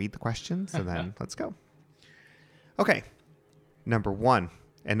 I'm going to read the questions, and then let's go. Okay. Number 1.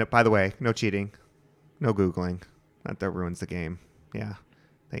 And by the way, no cheating, no Googling. That ruins the game. Yeah.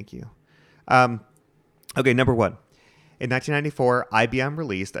 Thank you. Okay, number 1. In 1994, IBM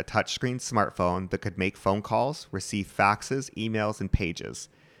released a touchscreen smartphone that could make phone calls, receive faxes, emails, and pages.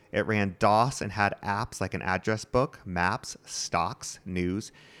 It ran DOS and had apps like an address book, maps, stocks,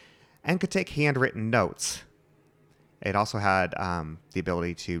 news, and could take handwritten notes. It also had the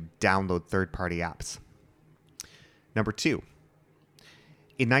ability to download third-party apps. Number 2.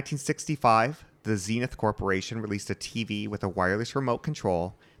 In 1965, the Zenith Corporation released a TV with a wireless remote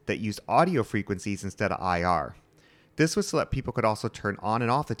control that used audio frequencies instead of IR. This was so that people could also turn on and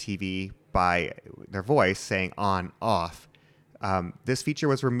off the TV by their voice saying on, off. This feature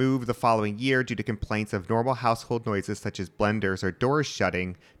was removed the following year due to complaints of normal household noises such as blenders or doors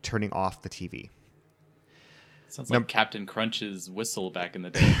shutting, turning off the TV. Sounds like Captain Crunch's whistle back in the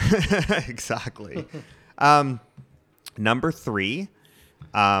day. Exactly. Number 3,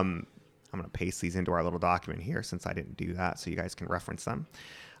 I'm going to paste these into our little document here since I didn't do that, so you guys can reference them.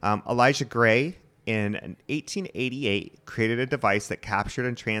 Elijah Gray in 1888 created a device that captured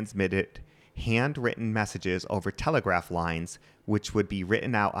and transmitted handwritten messages over telegraph lines, which would be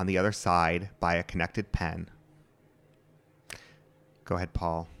written out on the other side by a connected pen. Go ahead,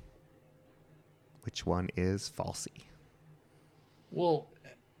 Paul. Which one is falsy? Well,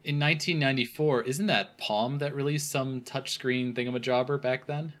 in 1994, isn't that Palm that released some touchscreen thingamajobber back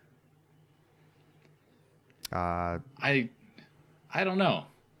then? I don't know.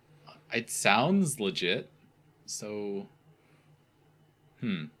 It sounds legit. So,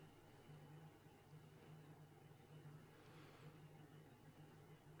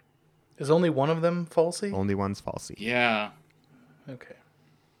 Is only one of them falsy? Only one's falsy. Yeah. Okay.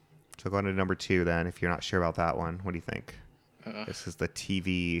 So going to number 2 then, if you're not sure about that one. What do you think? This is the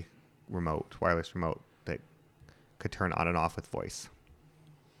TV remote, wireless remote that could turn on and off with voice.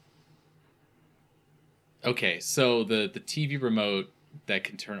 Okay, so the TV remote that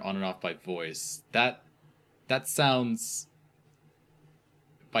can turn on and off by voice, that sounds,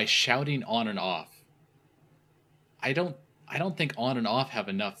 by shouting on and off, I don't think on and off have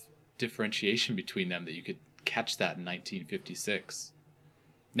enough differentiation between them that you could catch that in 1956.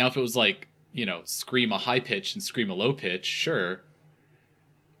 Now, if it was like, scream a high pitch and scream a low pitch, sure.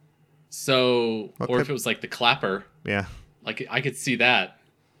 So, if it was like the clapper, yeah, like I could see that.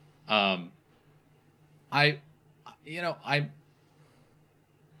 I'm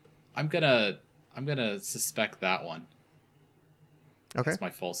gonna suspect that one. Okay. That's my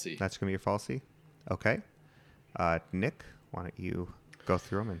falsy. That's going to be your falsy? Okay. Nick, why don't you go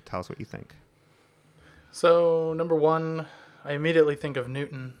through them and tell us what you think? So, number 1, I immediately think of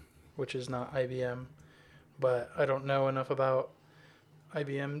Newton, which is not IBM, but I don't know enough about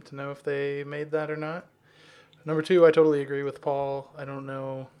IBM to know if they made that or not. Number 2, I totally agree with Paul. I don't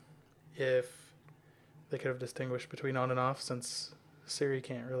know if they could have distinguished between on and off, since Siri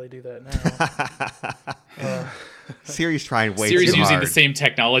can't really do that now. Siri's trying way Siri's too using hard. the same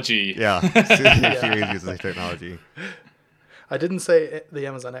technology. Yeah, Siri's using the technology. I didn't say the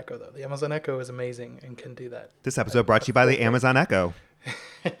Amazon Echo, though. The Amazon Echo is amazing and can do that. This episode brought to you by the Amazon Echo.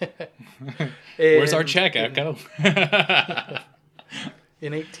 Where's our check, Echo?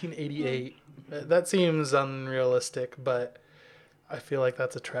 In 1888, that seems unrealistic, but I feel like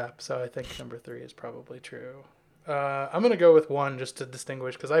that's a trap, so I think number 3 is probably true. I'm going to go with 1 just to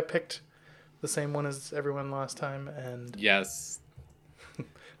distinguish, because I picked the same one as everyone last time, and Yes.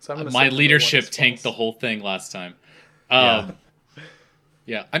 so I'm gonna My say leadership number 1 is tanked the false. whole thing last time. Yeah.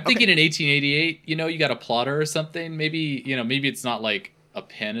 Yeah, I'm thinking in 1888, you got a plotter or something. Maybe it's not like a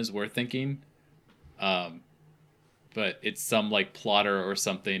pen is worth thinking. But it's some like plotter or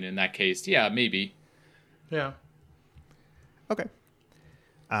something in that case. Yeah, maybe. Yeah. Okay.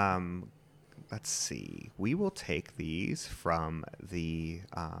 Let's see. We will take these from the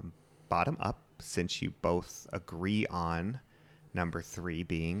bottom up, since you both agree on number 3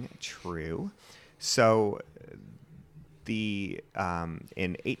 being true. So in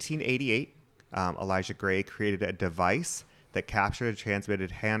 1888, Elijah Gray created a device that captured and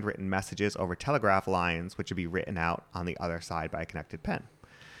transmitted handwritten messages over telegraph lines, which would be written out on the other side by a connected pen.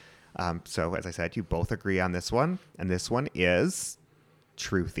 So, as I said, you both agree on this one, and this one is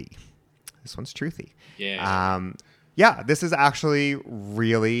truthy. This one's truthy. Yeah. Yeah, this is actually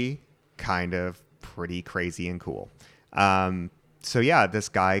really kind of pretty crazy and cool. So, yeah, this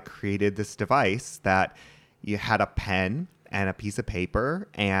guy created this device that you had a pen and a piece of paper,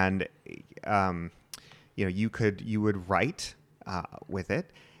 and you would write with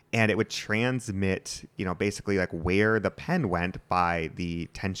it, and it would transmit, basically like where the pen went by the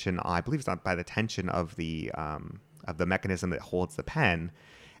tension. I believe it's not by the tension of the mechanism that holds the pen,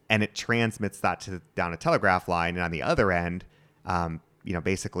 and it transmits that down a telegraph line. And on the other end,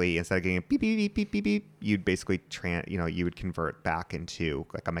 basically instead of getting a beep beep beep beep beep beep, you'd basically you would convert back into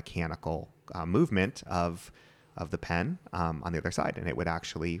like a mechanical movement of the pen on the other side, and it would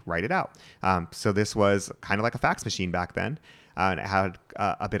actually write it out. So this was kind of like a fax machine back then, and it had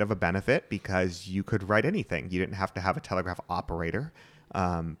a bit of a benefit because you could write anything. You didn't have to have a telegraph operator,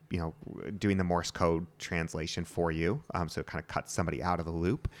 doing the Morse code translation for you. So it kind of cuts somebody out of the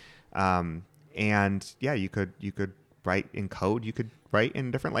loop. And yeah, you could write in code. You could write in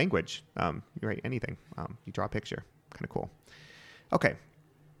a different language. You write anything. You draw a picture. Kind of cool. Okay.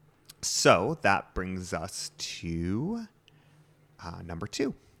 So that brings us to number 2.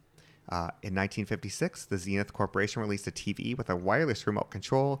 In 1956, the Zenith Corporation released a TV with a wireless remote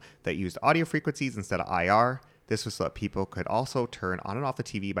control that used audio frequencies instead of IR. This was so that people could also turn on and off the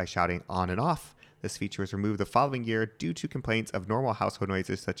TV by shouting on and off. This feature was removed the following year due to complaints of normal household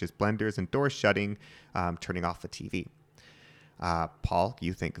noises such as blenders and doors shutting, turning off the TV. Paul,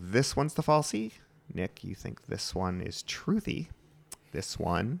 you think this one's the falsie? Nick, you think this one is truthy? This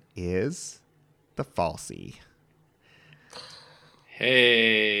one is the falsie.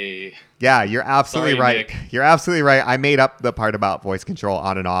 Hey. Yeah, you're absolutely Sorry, right. Nick. You're absolutely right. I made up the part about voice control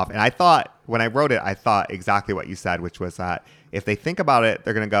on and off. And I thought, when I wrote it, I thought exactly what you said, which was that if they think about it,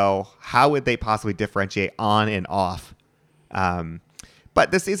 they're going to go, how would they possibly differentiate on and off?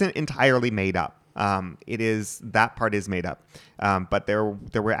 But this isn't entirely made up. That part is made up. But there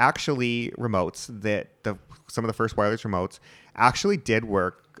were actually remotes that some of the first wireless remotes actually did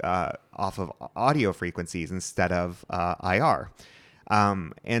work off of audio frequencies instead of IR.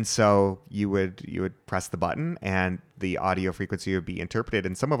 And so you would press the button and the audio frequency would be interpreted.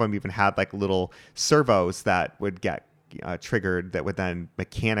 And some of them even had like little servos that would get triggered that would then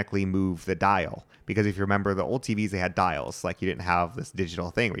mechanically move the dial. Because if you remember the old TVs, they had dials. Like you didn't have this digital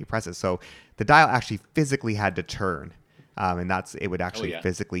thing where you press it. So the dial actually physically had to turn. And it would actually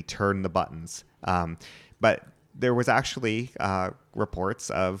physically turn the buttons. But there was actually reports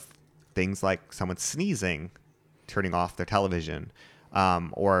of things like someone sneezing, turning off their television,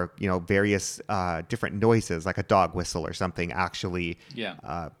 or various different noises like a dog whistle or something actually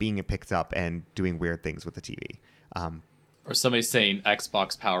being picked up and doing weird things with the TV. Or somebody saying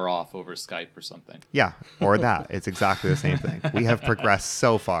Xbox power off over Skype or something. Yeah, or that. It's exactly the same thing. We have progressed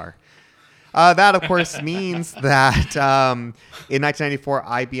so far. That, of course, means that in 1994,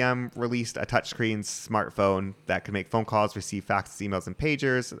 IBM released a touchscreen smartphone that could make phone calls, receive faxes, emails, and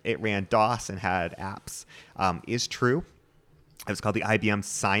pagers. It ran DOS and had apps. Is true. It was called the IBM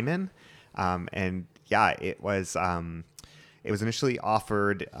Simon. And yeah, it was initially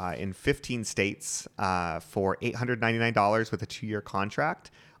offered in 15 states for $899 with a 2-year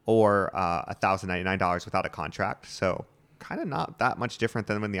contract or $1,099 without a contract. So kind of not that much different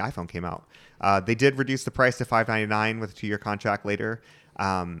than when the iPhone came out. They did reduce the price to $599 with a 2-year contract later,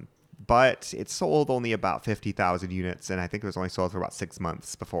 but it sold only about 50,000 units, and I think it was only sold for about 6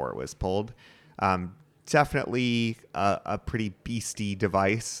 months before it was pulled. Definitely a pretty beastie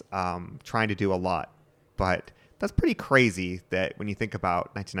device, trying to do a lot, but that's pretty crazy that when you think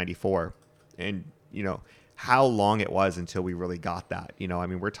about 1994 and, how long it was until we really got that.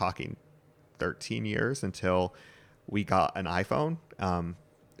 We're talking 13 years until we got an iPhone,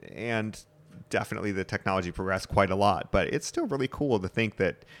 and definitely the technology progressed quite a lot, but it's still really cool to think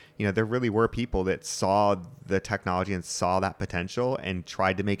that, there really were people that saw the technology and saw that potential and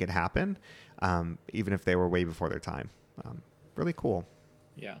tried to make it happen, even if they were way before their time. Really cool.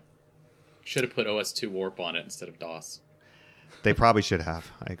 Yeah. Should have put OS2 Warp on it instead of DOS. They probably should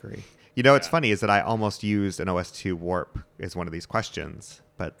have. I agree. What's funny is that I almost used an OS2 Warp as one of these questions,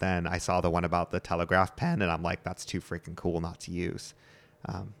 but then I saw the one about the telegraph pen, and I'm like, that's too freaking cool not to use.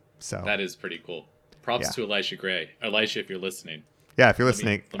 So that is pretty cool. Props to Elisha Gray. Elisha, if you're listening. Yeah, if you're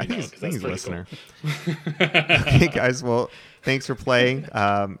listening, let me know, I think he's a listener. Cool. Okay, guys. Well, thanks for playing.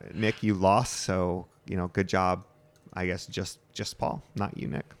 Nick, you lost, so good job. I guess just Paul, not you,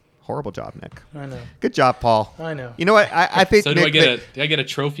 Nick. Horrible job, Nick. I know. Good job, Paul. I know. You know what? I think. So Nick, do I get a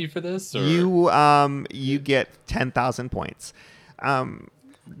trophy for this? Or? You get 10,000 points.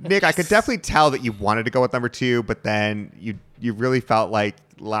 Nick, I could definitely tell that you wanted to go with number 2, but then you really felt like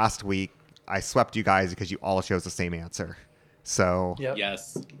last week I swept you guys because you all chose the same answer. So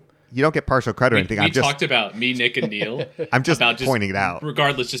yes, you don't get partial credit or anything. We talked about me, Nick, and Neil. I'm just pointing it out.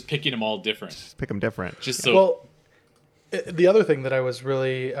 Regardless, just picking them all different. Just pick them different. Just so. Well, the other thing that I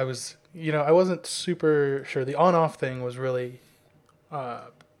wasn't super sure. The on-off thing was really,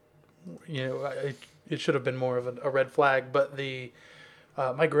 it should have been more of a red flag. But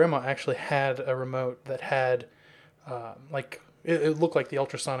my grandma actually had a remote that had, it looked like the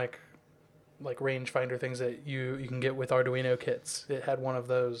ultrasonic, rangefinder things that you can get with Arduino kits. It had one of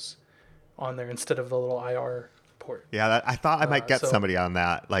those on there instead of the little IR port. Yeah, I thought I might get somebody on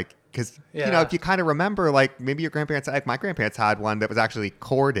that, because if you kind of remember, maybe your grandparents, my grandparents had one that was actually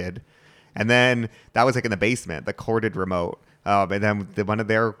corded, and then that was in the basement, the corded remote, and then one of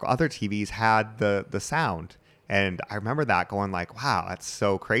their other TVs had the sound, and I remember that going wow, that's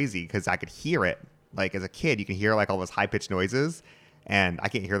so crazy, because I could hear it. As a kid, you can hear all those high pitched noises, and I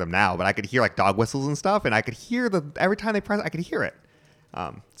can't hear them now, but I could hear dog whistles and stuff, and I could hear every time they press, I could hear it.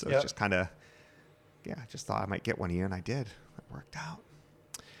 So it's just kind of, I just thought I might get one of you, and I did. It worked out.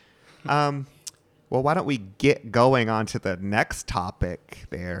 Well, why don't we get going on to the next topic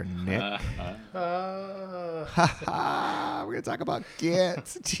there, Nick? We're going to talk about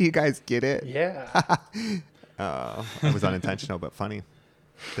Git. Do you guys get it? Yeah. It was unintentional, but funny.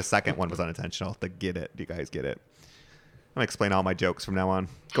 The second one was unintentional. The get it. Do you guys get it? I'm going to explain all my jokes from now on.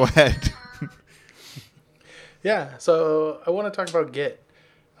 Go ahead. Yeah, so I want to talk about Git.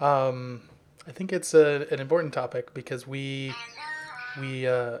 I think it's an important topic because everyone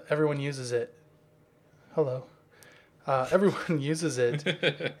uses it. Hello. Everyone uses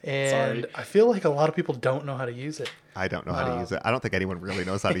it, and I feel like a lot of people don't know how to use it. I don't know how to use it. I don't think anyone really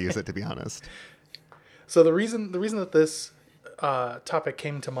knows how to use it, to be honest. So the reason that this topic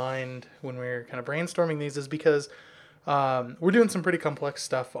came to mind when we were kind of brainstorming these is because we're doing some pretty complex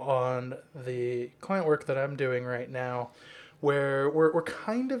stuff on the client work that I'm doing right now, where we're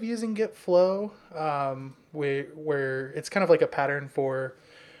kind of using Git Flow, where it's kind of like a pattern for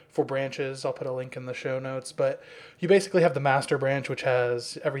branches. I'll put a link in the show notes, but you basically have the master branch, which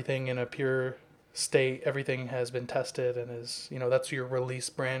has everything in a pure state. Everything has been tested and is, that's your release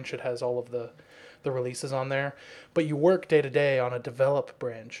branch. It has all of the releases on there, but you work day to day on a develop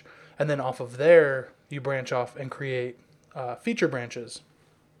branch. And then off of there, you branch off and create feature branches.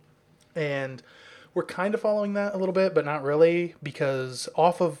 And we're kind of following that a little bit, but not really, because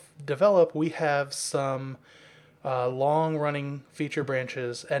off of develop, we have some long-running feature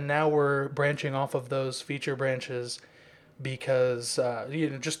branches, and now we're branching off of those feature branches because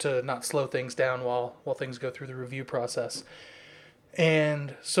just to not slow things down while things go through the review process.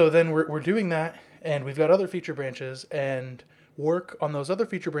 And so then we're doing that, and we've got other feature branches, and work on those other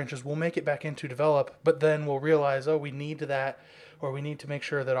feature branches will make it back into develop, but then we'll realize, we need that, or we need to make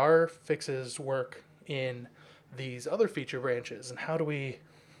sure that our fixes work in these other feature branches. And how do we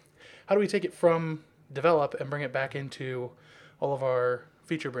take it from develop and bring it back into all of our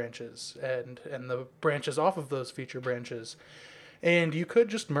feature branches and the branches off of those feature branches? And you could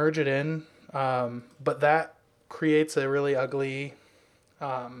just merge it in, but that creates a really ugly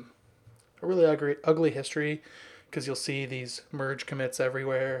history, because you'll see these merge commits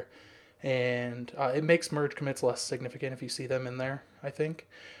everywhere, and it makes merge commits less significant if you see them in there, I think.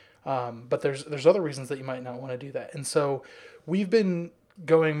 But there's other reasons that you might not want to do that. And so we've been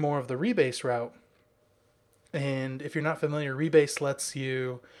going more of the rebase route. And if you're not familiar, rebase lets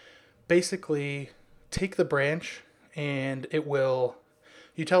you basically take the branch, and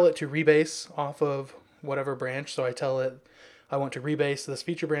you tell it to rebase off of whatever branch. So I tell it I want to rebase this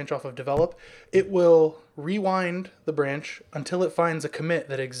feature branch off of develop. It will rewind the branch until it finds a commit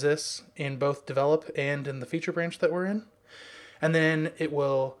that exists in both develop and in the feature branch that we're in. And then it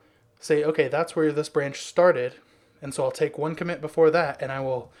will say, okay, that's where this branch started. And so I'll take one commit before that, and I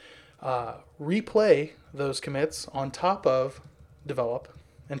will replay those commits on top of develop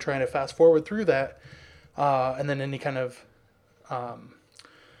and trying to fast forward through that. And then any kind of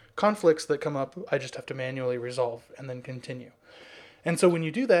conflicts that come up, I just have to manually resolve and then continue. And so when you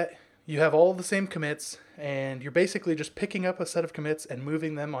do that, you have all the same commits, and you're basically just picking up a set of commits and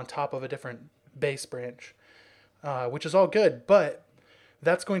moving them on top of a different base branch, which is all good, but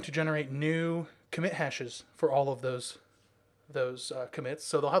that's going to generate new commit hashes for all of those commits.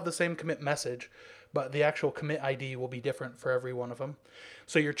 So they'll have the same commit message, but the actual commit ID will be different for every one of them.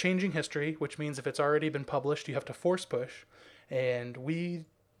 So you're changing history, which means if it's already been published, you have to force push. And we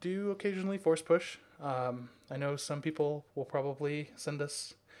do occasionally force push. I know some people will probably send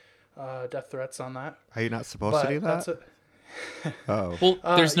us death threats on that. Are you not supposed to do that? Oh. Well,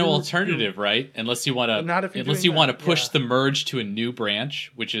 there's no alternative, right? Unless you want to push the merge to a new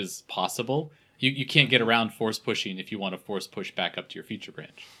branch, which is possible. You can't get around force pushing if you want to force push back up to your feature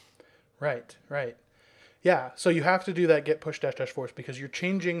branch. Right. Yeah, so you have to do that get push -- force, because you're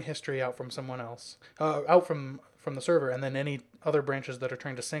changing history out from someone else, out from the server, and then any other branches that are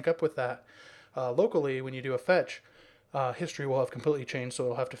trying to sync up with that locally, when you do a fetch, history will have completely changed, so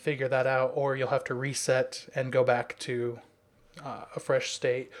you'll have to figure that out, or you'll have to reset and go back to a fresh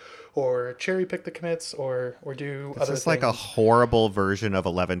state, or cherry pick the commits, or do other things. This is like a horrible version of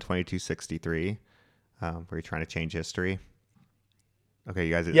 11.22.63, where you're trying to change history. Okay,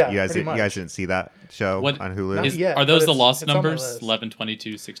 you guys didn't see that show on Hulu? Are those the lost numbers?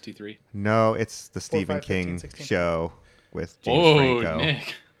 11.22.63. No, it's the Stephen King show with James Franco.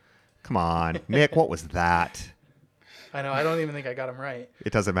 Nick. Come on, Nick. What was that? I know. I don't even think I got him right.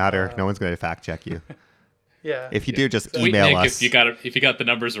 It doesn't matter. No one's going to fact check you. Yeah. If you do, just email us. If you got the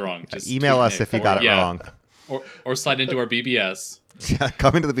numbers wrong, just email us Nick. If you got it wrong. Or slide into our BBS. Yeah,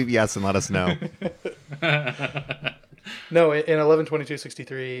 come into the BBS and let us know. No, in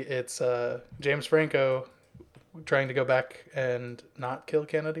 11.22.63, it's James Franco trying to go back and not kill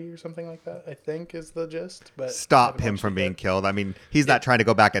Kennedy or something like that, I think is the gist. But stop him from being killed. I mean, he's not trying to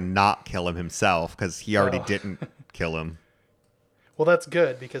go back and not kill him himself, because he already didn't kill him. Well, that's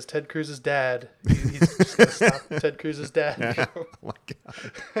good because Ted Cruz's dad, he's just going to stop Ted Cruz's dad. Oh my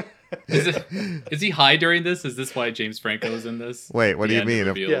God. Is he high during this? Is this why James Franco is in this? Wait, what do The you end mean?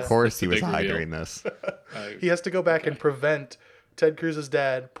 reveals. Of course That's he the was big high reveal. during this. He has to go back and prevent Ted Cruz's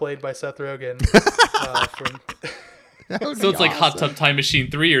dad, played by Seth Rogen, from... So it's like Hot Tub Time Machine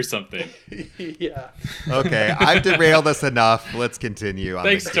 3 or something. Yeah. Okay, I've derailed us enough. Let's continue. On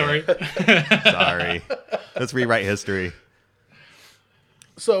Thanks, the Tori. Sorry. Let's rewrite history.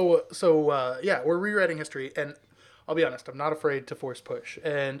 So yeah, we're rewriting history, and I'll be honest, I'm not afraid to force push,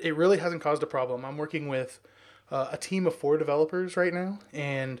 and it really hasn't caused a problem. I'm working with a team of 4 developers right now,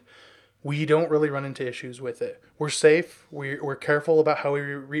 and we don't really run into issues with it. We're safe. We're careful about how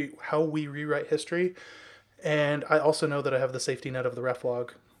we rewrite history, and I also know that I have the safety net of the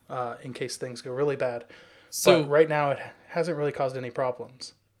reflog in case things go really bad. So but right now, it hasn't really caused any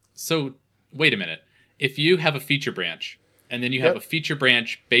problems. So wait a minute. If you have a feature branch, and then you have Yep. a feature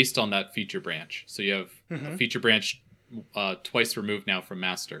branch based on that feature branch, so you have a feature branch twice removed now from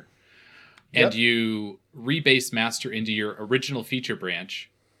master, and Yep. you rebase master into your original feature branch,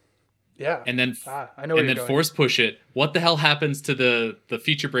 Yeah. and then I know where and you're then going. force push it. What the hell happens to the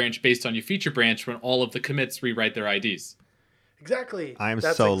feature branch based on your feature branch when all of the commits rewrite their IDs? Exactly. I am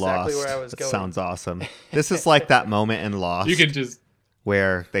That's so exactly lost. Where I was It going. sounds awesome. This is like that moment in Lost You can just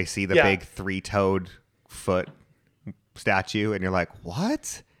where they see the Yeah. big 3-toed foot statue and you're like,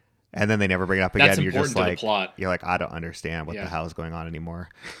 what? And then they never bring it up again. That's You're just important to the like, plot. you're like, I don't understand what Yeah. the hell is going on anymore.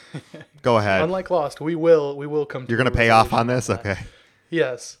 Go ahead. Unlike Lost, we will come. You're to going to a pay off on resolution this? that. Okay.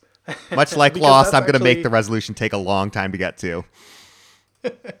 Yes. Much like Because Lost, I'm that's going to make actually- the resolution take a long time to get to.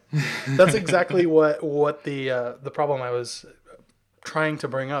 That's exactly what the problem I was trying to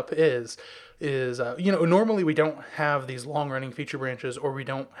bring up is normally we don't have these long running feature branches, or we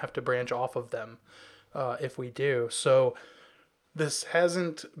don't have to branch off of them if we do. So this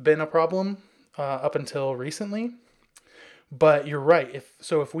hasn't been a problem up until recently. But you're right.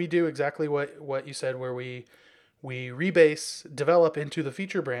 If we do exactly what you said, where we rebase, develop into the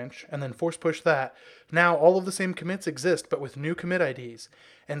feature branch, and then force push that, now all of the same commits exist, but with new commit IDs.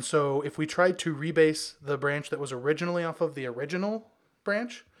 And so if we tried to rebase the branch that was originally off of the original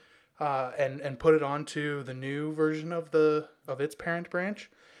branch, and put it onto the new version of its parent branch,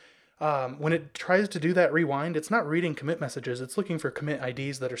 when it tries to do that rewind, it's not reading commit messages. It's looking for commit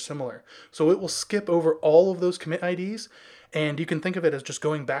IDs that are similar. So it will skip over all of those commit IDs, and you can think of it as just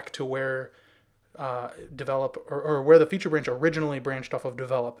going back to where develop or where the feature branch originally branched off of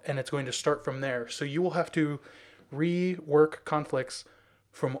develop, and it's going to start from there. So you will have to rework conflicts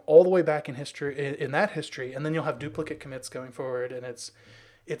from all the way back in history, in that history, and then you'll have duplicate commits going forward, and it's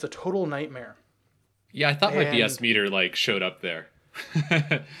a total nightmare. Yeah, I thought my And- BS meter showed up there.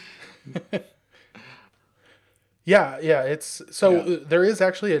 Yeah, it's so there is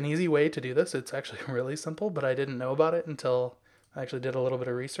actually an easy way to do this. It's actually really simple, but I didn't know about it until I actually did a little bit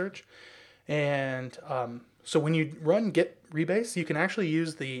of research. And so when you run git rebase, you can actually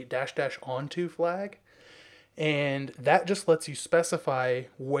use the -- onto flag, and that just lets you specify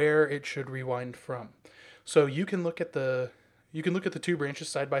where it should rewind from. So you can look at the 2 branches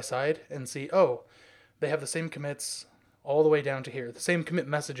side by side and see, oh, they have the same commits all the way down to here, the same commit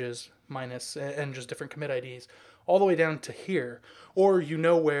messages minus and just different commit IDs all the way down to here, or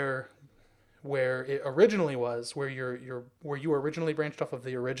where it originally was, where you originally branched off of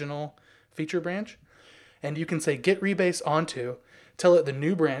the original feature branch, and you can say git rebase onto, tell it the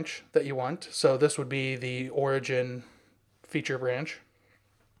new branch that you want. So this would be the origin feature branch,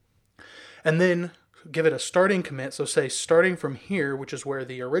 and then give it a starting commit. So say starting from here, which is where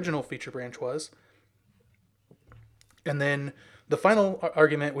the original feature branch was, and then the final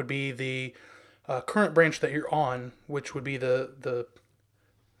argument would be the current branch that you're on, which would be the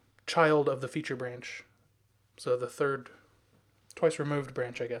child of the feature branch. So the third, twice removed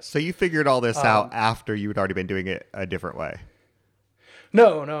branch, I guess. So you figured all this out after you had already been doing it a different way.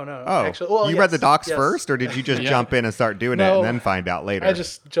 No. Oh, Actually, well, you read the yes, docs yes. first, or did you just Yeah. jump in and start doing it No. and then find out later? I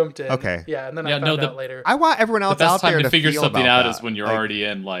just jumped in. Okay. Yeah, and then Yeah, I no, found the- out later. I want everyone The else out best time there to figure feel something about out that. is when you're Like, already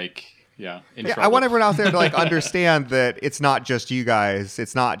in in Yeah, trouble. I want everyone out there to understand that it's not just you guys.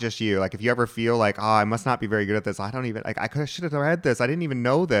 It's not just you. Like, if you ever feel like, oh, I must not be very good at this. I don't even I should have read this. I didn't even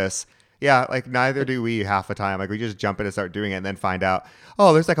know this. Yeah, neither do we half the time. We just jump in and start doing it and then find out,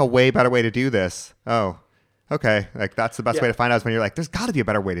 oh, there's a way better way to do this. Oh, okay. That's the best way to find out is when you're like, there's got to be a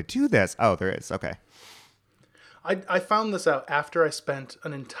better way to do this. Oh, there is. Okay. I found this out after I spent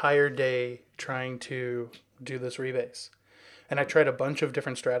an entire day trying to do this rebase. And I tried a bunch of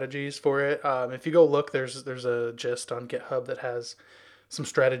different strategies for it. If you go look, there's a gist on GitHub that has some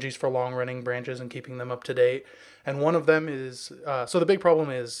strategies for long running branches and keeping them up to date. And one of them is so the big problem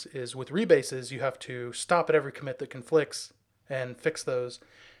is with rebases, you have to stop at every commit that conflicts and fix those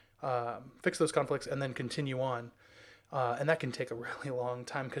conflicts and then continue on. And that can take a really long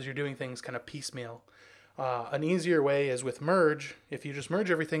time because you're doing things kind of piecemeal. An easier way is with merge. If you just merge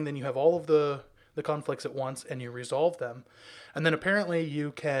everything, then you have all of the conflicts at once and you resolve them. And then apparently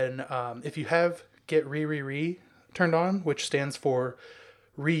you can, if you have get re turned on, which stands for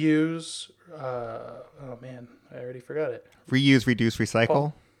reuse. Oh man, I already forgot it. Reuse, reduce,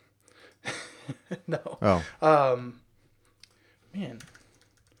 recycle. No. Oh. Man,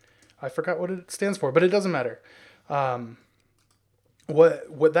 I forgot what it stands for, but it doesn't matter.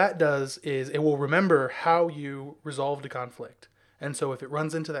 What that does is it will remember how you resolved a conflict. And so if it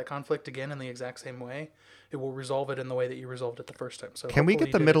runs into that conflict again in the exact same way, it will resolve it in the way that you resolved it the first time. So can we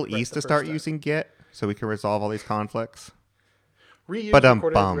get the Middle East to start using Git so we can resolve all these conflicts? Reuse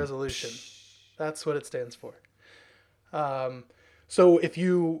recorded resolution. That's what it stands for. So if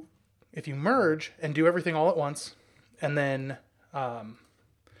you merge and do everything all at once, and then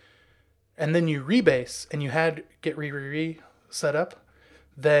you rebase and you had get re set up,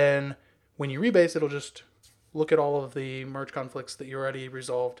 then when you rebase, it'll just look at all of the merge conflicts that you already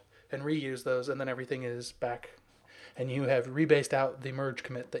resolved and reuse those, and then everything is back, and you have rebased out the merge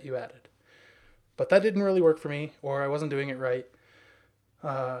commit that you added. But that didn't really work for me, or I wasn't doing it right.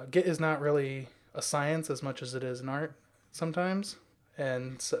 Git is not really a science as much as it is an art sometimes,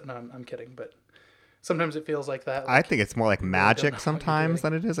 and so, no, I'm kidding, but sometimes it feels like that. I think it's more like magic sometimes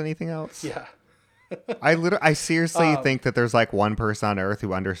than it is anything else. Yeah. I seriously think that there's like one person on Earth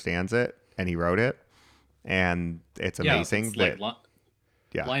who understands it, and he wrote it, and it's amazing. It's like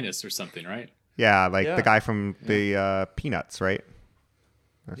Linus or something, right? Yeah, like the guy from the Peanuts, right?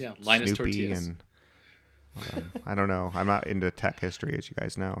 Yeah, Linus Snoopy Tortillas. And I don't know. I'm not into tech history, as you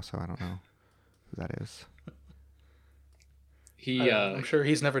guys know, so I don't know who that is. I'm sure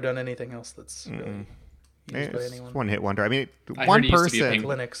he's never done anything else that's really used by anyone. One hit wonder. I mean, I one heard he used person, to be a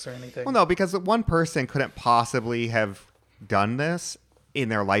Linux or anything. well, no, because one person couldn't possibly have done this in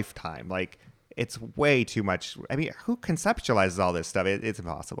their lifetime. Like, it's way too much. I mean, who conceptualizes all this stuff? It's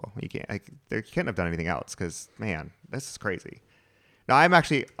impossible. You can't. They couldn't have done anything else because, man, this is crazy. Now, I'm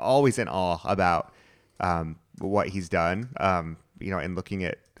actually always in awe about what he's done. And looking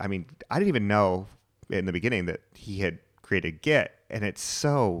at. I mean, I didn't even know in the beginning that he had created Git, and it's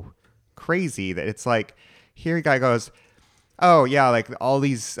so crazy that it's like here a guy goes, oh yeah, like all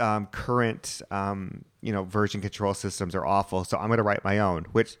these current version control systems are awful, so I'm going to write my own.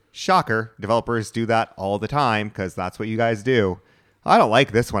 Which, shocker, developers do that all the time because that's what you guys do. I don't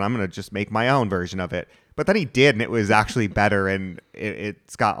like this one, I'm going to just make my own version of it. But then he did, and it was actually better, and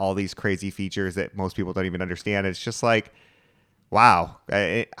it's got all these crazy features that most people don't even understand. It's just like, wow,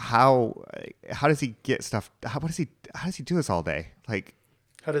 how does he get stuff? How does he do this all day? Like,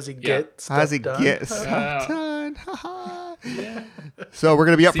 how does he get stuff done? How does he get stuff done? Yeah. So we're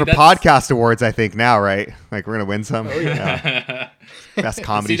gonna be up for podcast awards, I think now, right? Like we're gonna win some. Oh yeah. Best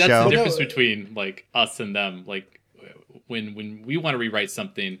comedy that's show. The difference between like us and them. Like when we want to rewrite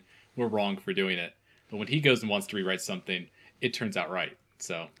something, we're wrong for doing it. But when he goes and wants to rewrite something, it turns out right.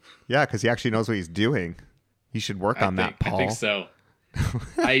 So yeah, because he actually knows what he's doing. You should work on that, Paul. I think so.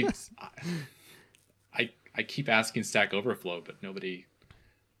 I keep asking Stack Overflow, but nobody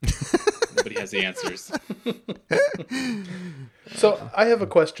has the answers. So I have a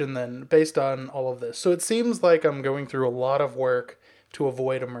question then, based on all of this. So it seems like I'm going through a lot of work to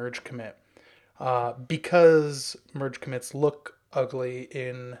avoid a merge commit, because merge commits look ugly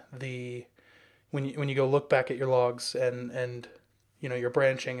in the when you go look back at your logs and your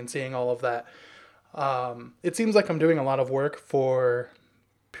branching and seeing all of that. It seems like I'm doing a lot of work for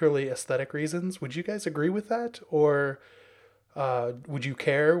purely aesthetic reasons. Would you guys agree with that? Or would you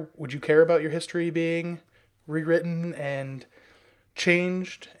care? Would you care about your history being rewritten and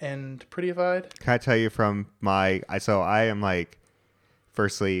changed and prettified? Can I tell you from I am like,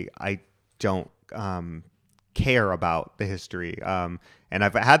 firstly, I don't care about the history. And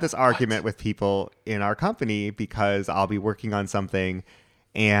I've had this argument with people in our company because I'll be working on something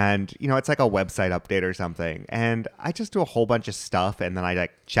and, it's like a website update or something. And I just do a whole bunch of stuff and then I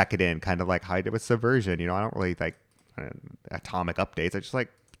like check it in, kind of like how I did with Subversion. I don't really like atomic updates. I just like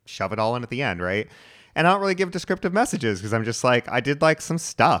shove it all in at the end, right? And I don't really give descriptive messages because I'm just like, I did like some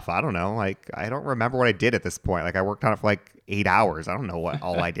stuff. I don't know. Like, I don't remember what I did at this point. Like, I worked on it for like 8 hours. I don't know what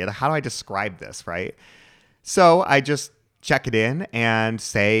all I did. How do I describe this, right? So I just check it in and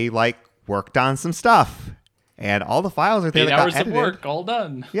say, like, worked on some stuff. and all the files are there 8 that got hours of edited. work, all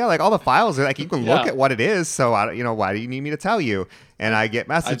done. Yeah, like all the files are like you can look Yeah. at what it is. So why do you need me to tell you? And I get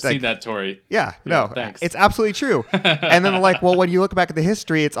messages I've like, seen that, Tori. yeah, no, thanks. it's absolutely true. And then they're like, well, when you look back at the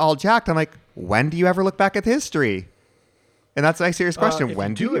history, it's all jacked. I'm like, when do you ever look back at the history? And that's a serious question. If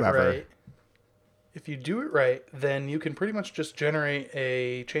When do you it ever? right, if you do it right, then you can pretty much just generate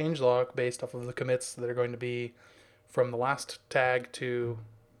a change log based off of the commits that are going to be from the last tag to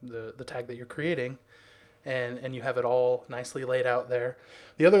the tag that you're creating, and you have it all nicely laid out there.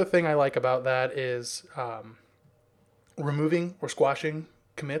 The other thing I like about that is removing or squashing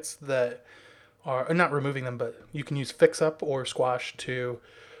commits that are not removing them, but you can use fix up or squash to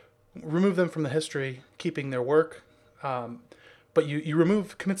remove them from the history, keeping their work. But you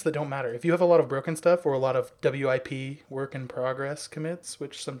remove commits that don't matter. If you have a lot of broken stuff or a lot of WIP work in progress commits,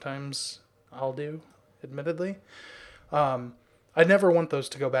 which sometimes I'll do, admittedly, I never want those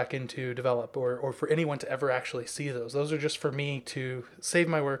to go back into develop or for anyone to ever actually see those. Those are just for me to save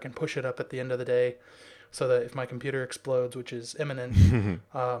my work and push it up at the end of the day so that if my computer explodes, which is imminent,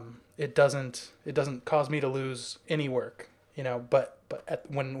 it doesn't cause me to lose any work, but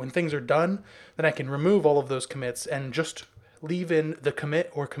when things are done, then I can remove all of those commits and just leave in the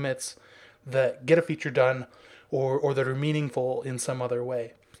commit or commits that get a feature done or that are meaningful in some other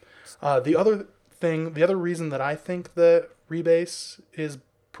way. The other reason that I think that Rebase is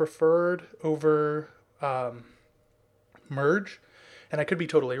preferred over merge, and I could be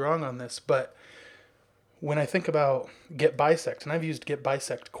totally wrong on this, but when I think about get bisect, and I've used get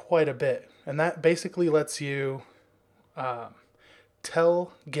bisect quite a bit, and that basically lets you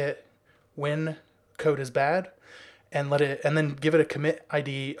tell Git when code is bad and then give it a commit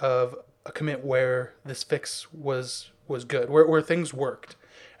ID of a commit where this fix was good, where things worked.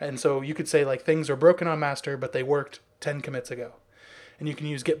 And so you could say like things are broken on master, but they worked 10 commits ago. And you can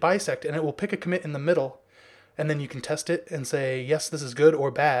use get bisect and it will pick a commit in the middle, and then you can test it and say, yes, this is good or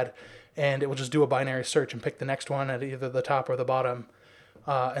bad. And it will just do a binary search and pick the next one at either the top or the bottom,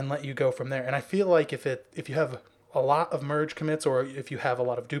 and let you go from there. And I feel like if you have a lot of merge commits, or if you have a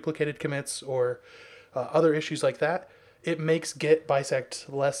lot of duplicated commits, or other issues like that, it makes get bisect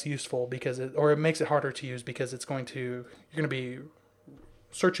less useful it makes it harder to use because you're going to be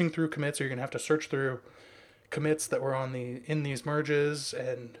searching through commits, or you're going to have to search through commits that were in these merges,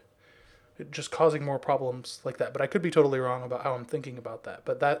 and just causing more problems like that. But I could be totally wrong about how I'm thinking about that.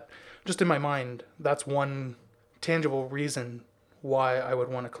 But that, just in my mind, that's one tangible reason why I would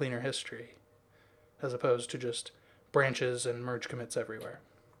want a cleaner history, as opposed to just branches and merge commits everywhere.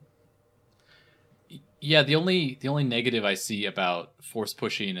 Yeah, the only negative I see about force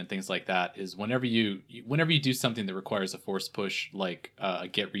pushing and things like that is whenever you do something that requires a force push, like a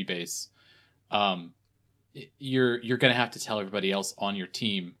get rebase, you're gonna have to tell everybody else on your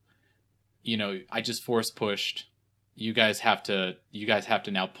team, I just force pushed. You guys have to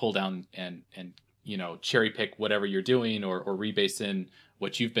now pull down and cherry pick whatever you're doing or rebase in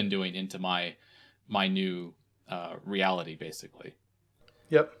what you've been doing into my new reality, basically.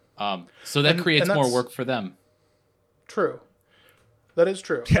 Yep. So that creates more work for them. True. That is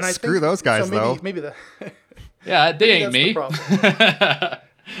true. Yeah, and I screw think, those guys, though. Maybe that. Yeah, they ain't me. The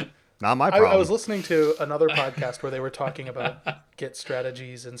Not my problem. I was listening to another podcast where they were talking about Git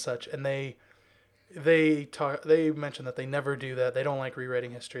strategies and such, and they mentioned that they never do that. They don't like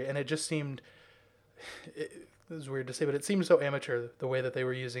rewriting history, and it just seemed, it was weird to say, but it seemed so amateur the way that they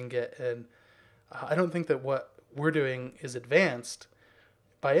were using Git, and I don't think that what we're doing is advanced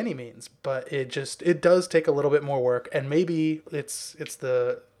by any means, but it does take a little bit more work, and maybe it's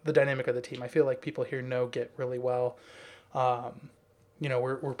the dynamic of the team. I feel like people here know Git really well.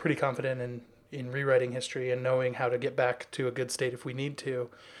 We're pretty confident in rewriting history and knowing how to get back to a good state if we need to.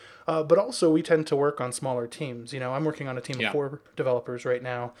 But also we tend to work on smaller teams. I'm working on a team of 4 developers right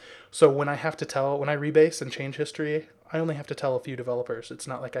now. So when I rebase and change history, I only have to tell a few developers. It's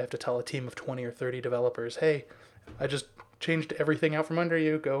not like I have to tell a team of 20 or 30 developers, hey, I just changed everything out from under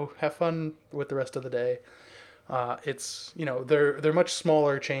you. Go have fun with the rest of the day. They're much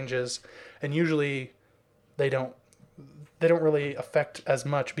smaller changes, and usually they don't really affect as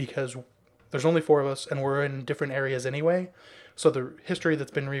much because there's only 4 of us and we're in different areas anyway. So the history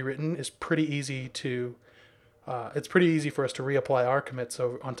that's been rewritten is pretty easy to, it's pretty easy for us to reapply our commits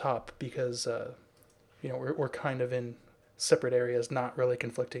on top because, we're kind of in separate areas, not really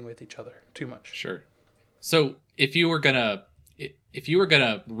conflicting with each other too much. Sure. So if you were gonna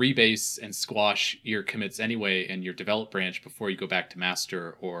rebase and squash your commits anyway in your develop branch before you go back to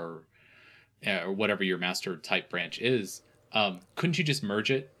master or whatever your master type branch is, couldn't you just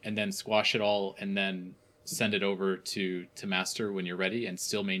merge it and then squash it all and then send it over to master when you're ready and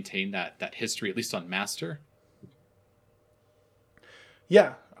still maintain that history, at least on master?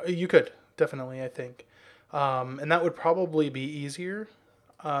 Yeah, you could definitely, I think, and that would probably be easier.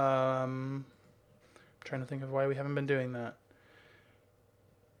 Trying to think of why we haven't been doing that.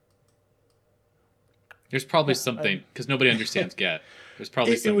 There's probably something, because nobody understands Get. There's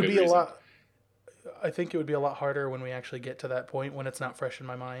probably some It would good be a reason. lot. I think it would be a lot harder when we actually get to that point, when it's not fresh in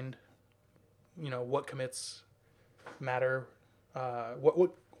my mind. What commits matter,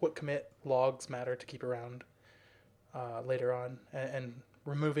 what commit logs matter to keep around later on, and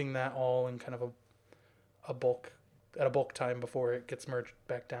removing that all in kind of a bulk at a bulk time before it gets merged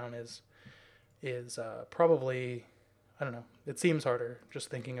back down is probably, I don't know. It seems harder just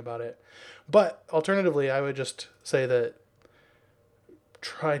thinking about it. But alternatively, I would just say that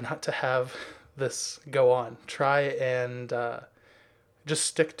try not to have this go on. Try and just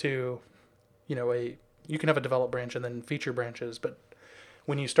stick to, you can have a develop branch and then feature branches, but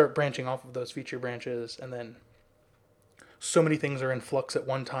when you start branching off of those feature branches and then so many things are in flux at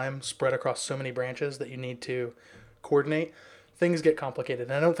one time, spread across so many branches that you need to coordinate, things get complicated.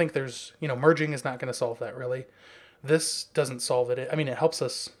 And I don't think there's, merging is not going to solve that really. This doesn't solve it. I mean, it helps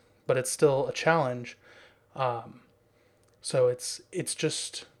us, but it's still a challenge. So it's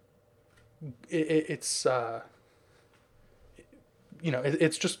just, it's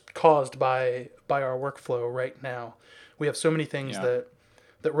just caused by our workflow right now. We have so many things that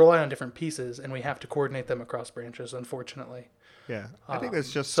rely on different pieces, and we have to coordinate them across branches, unfortunately. Yeah, I think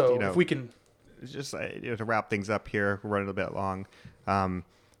it's just, so if we can... Just to wrap things up here, we're running a bit long.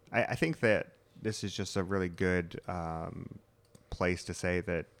 I think that this is just a really good place to say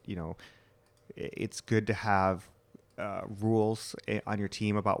that, it's good to have rules on your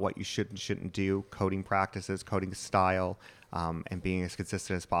team about what you should and shouldn't do, coding practices, coding style, and being as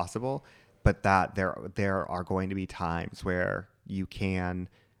consistent as possible. But that there are going to be times where you can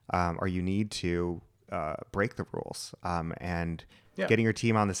or you need to break the rules, and getting your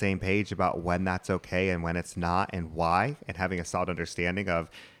team on the same page about when that's okay and when it's not and why, and having a solid understanding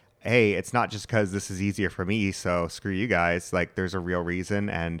of, hey, it's not just because this is easier for me, so screw you guys. Like, there's a real reason,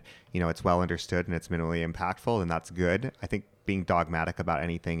 and it's well understood and it's minimally impactful, and that's good. I think being dogmatic about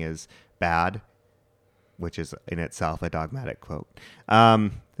anything is bad, which is in itself a dogmatic quote.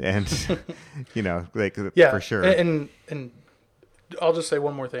 And for sure. And I'll just say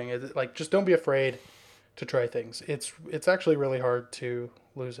one more thing. Just don't be afraid to try things. It's actually really hard to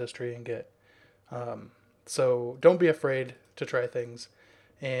lose history and get. So don't be afraid to try things.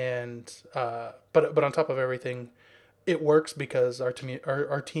 And but on top of everything, it works because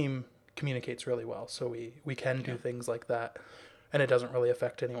our team communicates really well. So we can do things like that, and it doesn't really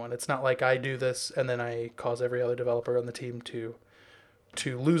affect anyone. It's not like I do this and then I cause every other developer on the team to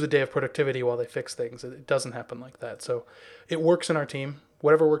lose a day of productivity while they fix things. It doesn't happen like that. So it works in our team.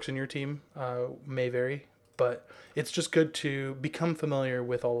 Whatever works in your team may vary, but it's just good to become familiar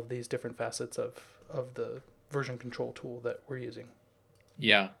with all of these different facets of the version control tool that we're using.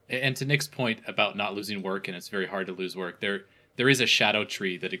 Yeah, and to Nick's point about not losing work, and it's very hard to lose work, there is a shadow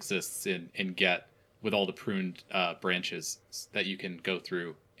tree that exists in Get with all the pruned branches that you can go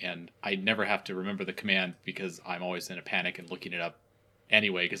through, and I never have to remember the command because I'm always in a panic and looking it up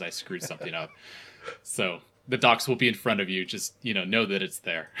anyway because I screwed something up. So the docs will be in front of you. Just, know that it's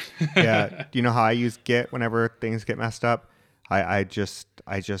there. Yeah. Do you know how I use Git whenever things get messed up? I just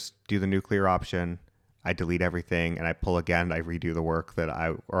do the nuclear option. I delete everything and I pull again. I redo the work that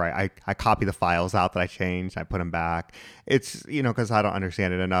I copy the files out that I changed. I put them back. It's, because I don't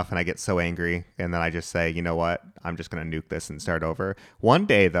understand it enough and I get so angry. And then I just say, you know what? I'm just going to nuke this and start over. One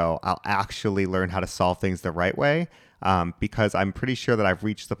day, though, I'll actually learn how to solve things the right way. Because I'm pretty sure that I've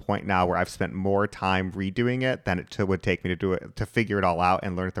reached the point now where I've spent more time redoing it than it would take me to do it, to figure it all out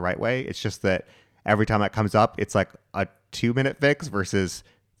and learn it the right way. It's just that every time that comes up, it's like a 2-minute fix versus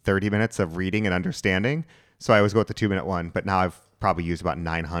 30 minutes of reading and understanding. So I always go with the 2-minute one, but now I've probably used about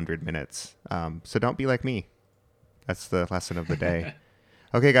 900 minutes. So don't be like me. That's the lesson of the day.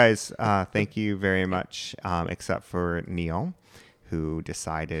 Okay, guys, thank you very much, except for Neil, who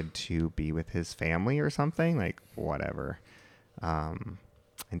decided to be with his family or something, like whatever.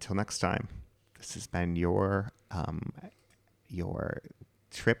 Until next time, this has been your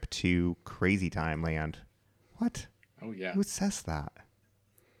trip to Crazy Time Land. What? Oh, yeah. Who says that?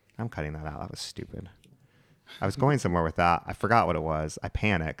 I'm cutting that out. That was stupid. I was going somewhere with that. I forgot what it was. I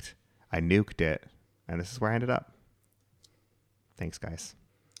panicked. I nuked it. And this is where I ended up. Thanks, guys.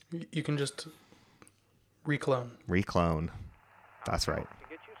 You can just reclone. Reclone. That's right. To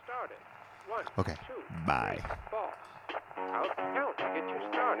get you started. 1, Okay. 2, Bye. 3, ball. Out, count to get you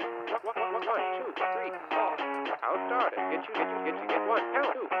started. 1, 2, 3, ball. Out, started. Get 1,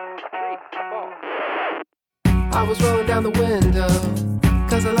 count, 2, 3, ball. I was rolling down the window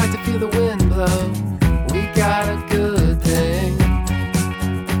 'cause I like to feel the wind blow. We got a good thing.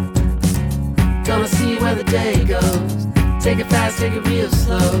 Gonna see where the day goes. Take it fast, take it real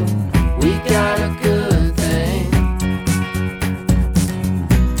slow. We got a good